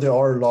even though there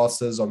are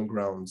losses on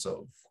grounds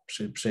of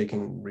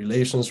shaking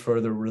relations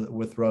further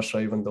with Russia,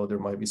 even though there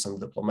might be some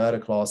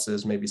diplomatic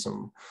losses, maybe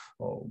some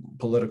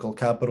political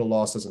capital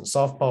losses and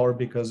soft power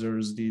because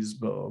there's these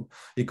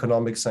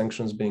economic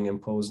sanctions being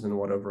imposed and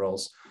whatever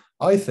else,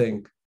 I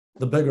think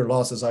the bigger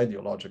loss is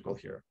ideological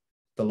here.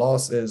 The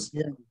loss is,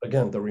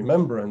 again, the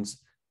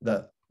remembrance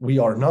that we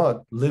are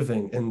not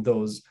living in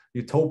those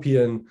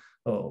utopian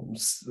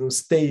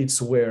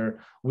states where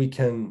we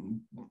can,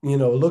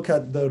 look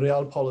at the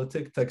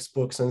realpolitik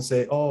textbooks and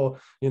say, oh,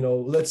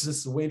 let's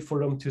just wait for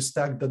them to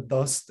stack the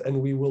dust and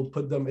we will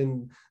put them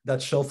in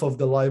that shelf of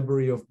the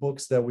library of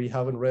books that we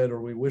haven't read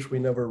or we wish we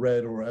never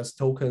read, or as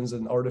tokens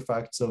and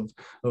artifacts of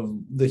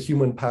the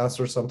human past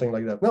or something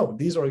like that. No,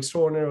 these are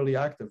extraordinarily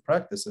active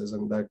practices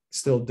and that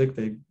still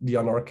dictate the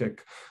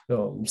anarchic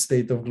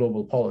state of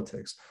global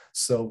politics.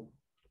 So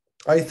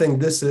I think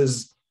this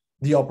is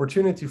the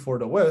opportunity for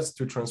the West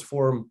to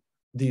transform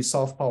these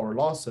soft power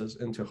losses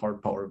into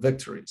hard power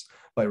victories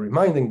by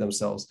reminding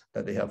themselves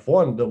that they have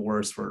won the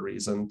wars for a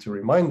reason, to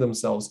remind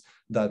themselves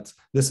that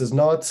this is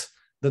not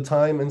the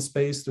time and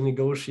space to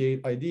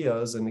negotiate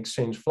ideas and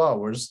exchange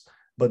flowers,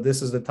 but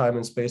this is the time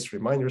and space to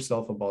remind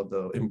yourself about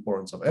the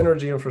importance of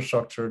energy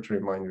infrastructure, to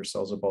remind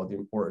yourselves about the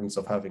importance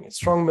of having a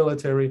strong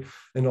military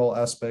in all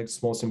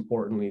aspects, most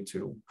importantly,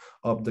 to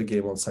up the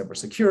game on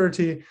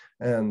cybersecurity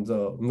and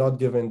not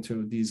give in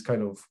to these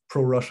kind of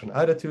pro-Russian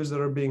attitudes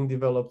that are being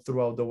developed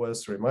throughout the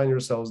West. To remind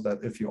yourselves that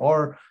if you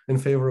are in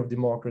favor of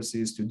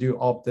democracies, to do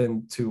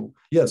opt-in to,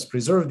 yes,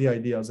 preserve the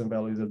ideas and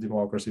values of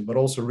democracy, but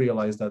also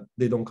realize that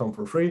they don't come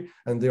for free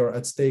and they are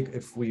at stake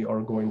if we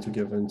are going to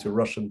give in to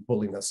Russian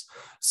bulliness.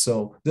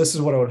 So this is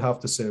what I would have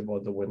to say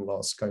about the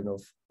win-loss kind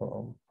of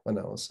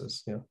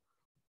analysis. Yeah.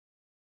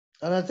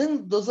 And I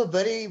think those are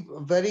very,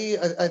 very,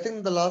 I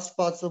think the last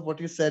parts of what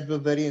you said were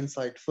very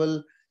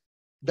insightful,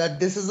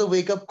 that this is a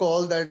wake-up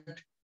call that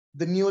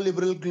the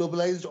neoliberal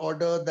globalized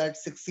order that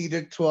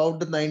succeeded throughout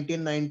the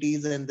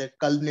 1990s and that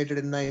culminated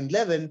in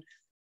 9/11,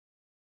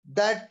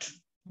 that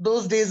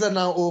those days are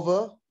now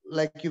over,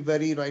 like you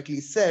very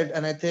rightly said.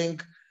 And I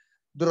think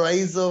the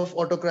rise of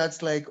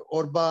autocrats like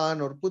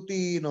Orban or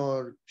Putin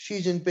or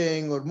Xi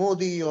Jinping or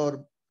Modi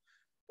or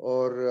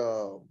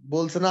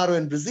Bolsonaro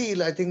in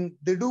Brazil, I think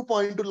they do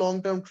point to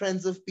long-term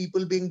trends of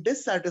people being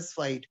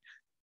dissatisfied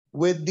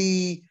with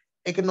the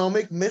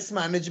economic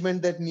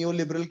mismanagement that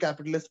neoliberal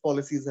capitalist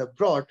policies have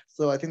brought.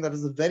 So I think that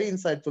is a very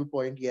insightful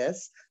point,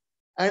 yes.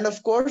 And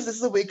of course, this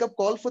is a wake-up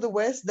call for the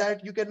West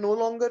that you can no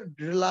longer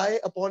rely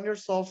upon your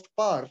soft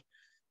power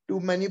to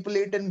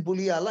manipulate and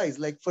bully allies.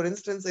 Like, for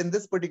instance, in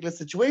this particular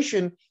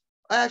situation,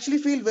 I actually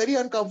feel very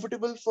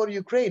uncomfortable for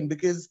Ukraine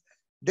because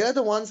they're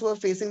the ones who are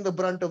facing the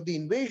brunt of the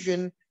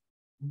invasion,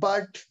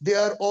 but they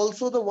are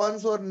also the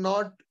ones who are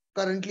not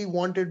currently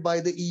wanted by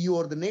the EU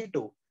or the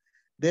NATO.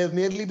 They have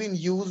merely been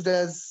used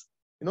as,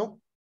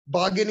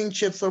 bargaining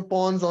chips or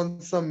pawns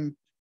on some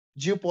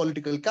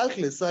geopolitical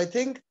calculus. So I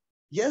think,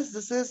 yes,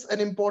 this is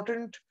an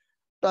important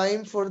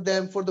time for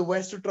them, for the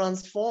West to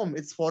transform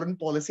its foreign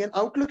policy and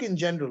outlook in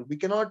general. We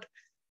cannot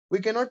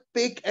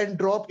pick and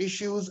drop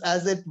issues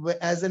as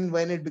and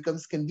when it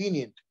becomes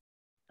convenient.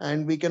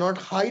 And we cannot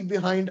hide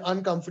behind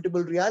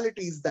uncomfortable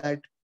realities that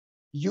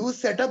you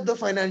set up the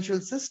financial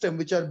system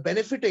which are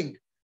benefiting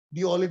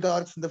the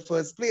oligarchs in the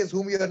first place,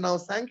 whom you are now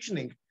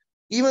sanctioning,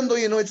 even though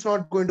it's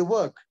not going to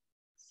work.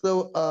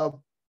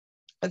 So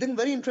I think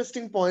very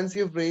interesting points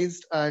you've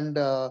raised, and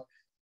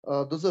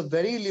those are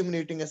very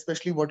illuminating,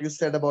 especially what you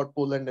said about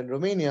Poland and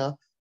Romania.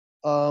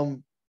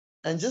 Um,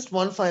 and just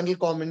one final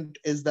comment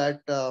is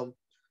that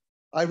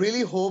I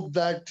really hope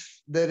that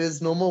there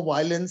is no more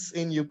violence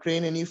in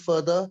Ukraine any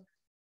further.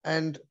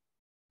 And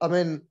I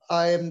mean,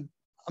 I'm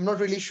not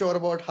really sure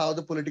about how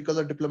the political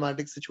or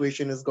diplomatic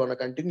situation is going to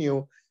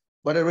continue,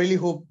 but I really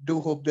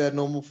do hope there are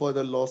no more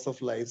further loss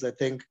of lives. I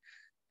think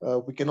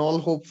we can all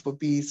hope for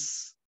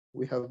peace.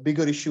 We have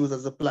bigger issues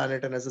as a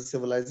planet and as a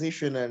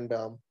civilization, and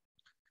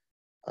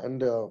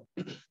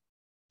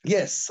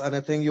yes, and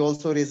I think you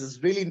also raise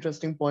this really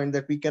interesting point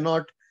that we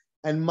cannot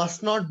and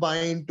must not buy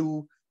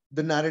into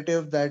the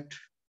narrative that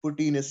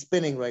Putin is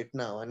spinning right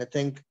now. And I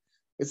think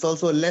it's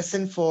also a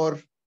lesson for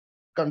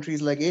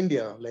countries like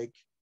India. Like,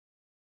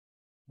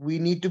 we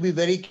need to be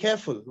very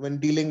careful when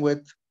dealing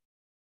with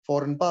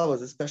foreign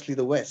powers, especially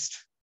the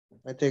West.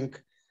 I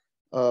think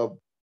uh,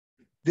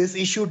 this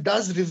issue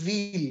does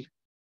reveal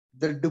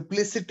the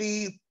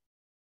duplicity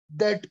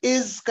that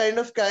is kind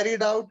of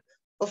carried out,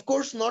 of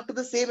course, not to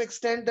the same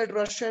extent that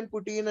Russia and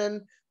Putin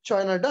and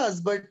China does,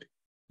 but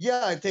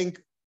yeah, I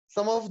think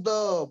some of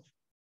the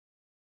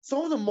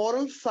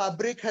moral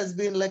fabric has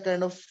been like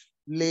kind of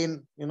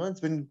it's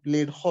been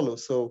laid hollow.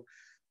 So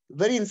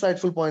very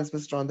insightful points,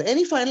 Mr. Anand.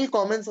 Any final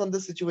comments on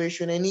this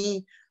situation?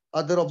 Any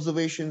other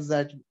observations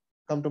that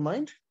come to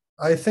mind?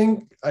 I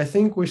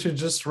think we should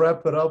just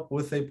wrap it up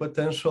with a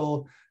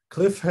potential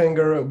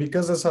cliffhanger,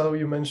 because that's how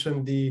you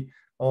mentioned the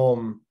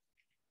also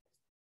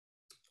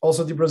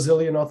the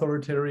Brazilian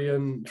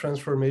authoritarian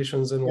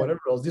transformations and whatever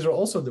else. These are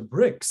also the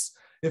BRICS,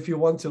 if you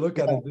want to look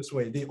at it this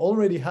way. They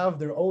already have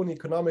their own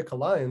economic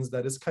alliance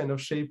that is kind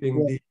of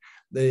shaping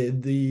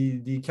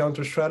the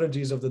counter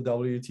strategies of the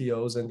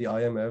WTOs and the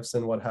IMFs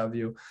and what have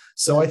you.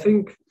 So I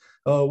think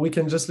we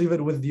can just leave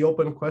it with the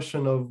open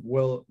question of,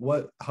 well,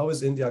 how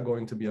is India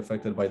going to be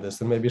affected by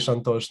this? And maybe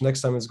Santosh,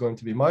 next time it's going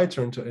to be my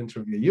turn to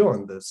interview you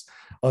on this,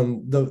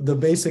 on the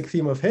basic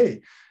theme of,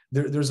 hey,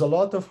 there's a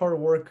lot of hard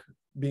work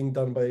being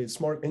done by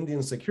smart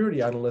Indian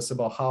security analysts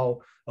about how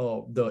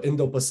the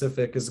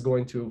Indo-Pacific is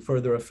going to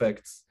further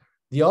affect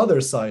the other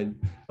side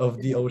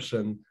of the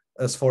ocean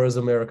as far as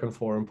American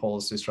foreign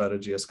policy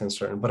strategy is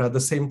concerned. But at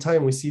the same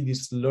time, we see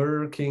these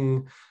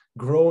lurking,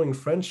 growing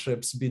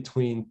friendships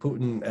between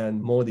Putin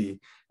and Modi.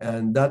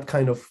 And that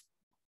kind of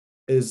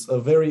is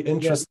a very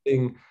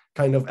interesting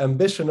kind of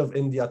ambition of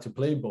India to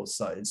play both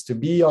sides, to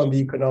be on the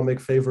economic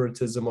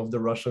favoritism of the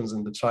Russians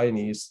and the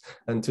Chinese,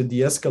 and to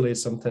de-escalate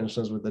some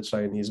tensions with the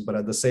Chinese, but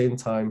at the same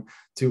time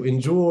to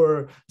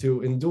endure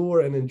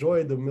and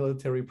enjoy the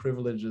military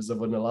privileges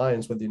of an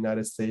alliance with the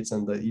United States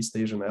and the East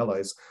Asian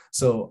allies.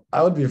 So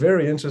I would be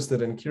very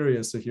interested and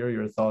curious to hear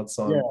your thoughts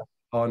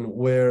on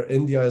where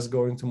India is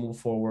going to move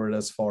forward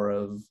as far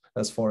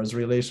as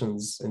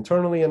relations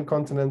internally and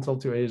continental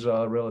to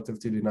Asia relative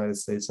to the United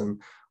States,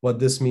 and what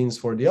this means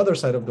for the other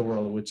side of the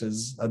world, which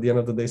is at the end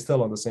of the day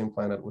still on the same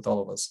planet with all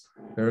of us.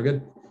 Very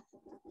good.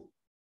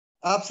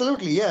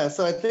 Absolutely, yeah.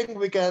 So I think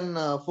we can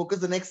focus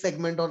the next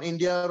segment on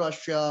India,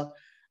 Russia,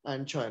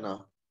 and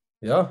China.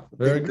 Yeah,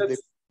 very good.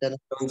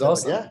 Sounds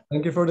awesome. Yeah.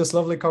 Thank you for this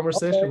lovely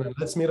conversation, and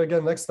let's meet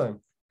again next time.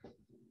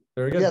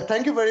 Very good. Yeah,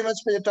 thank you very much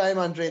for your time,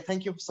 Andrei.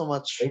 Thank you so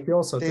much. Thank you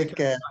also. Take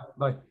care.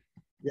 Bye.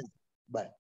 Yeah, bye.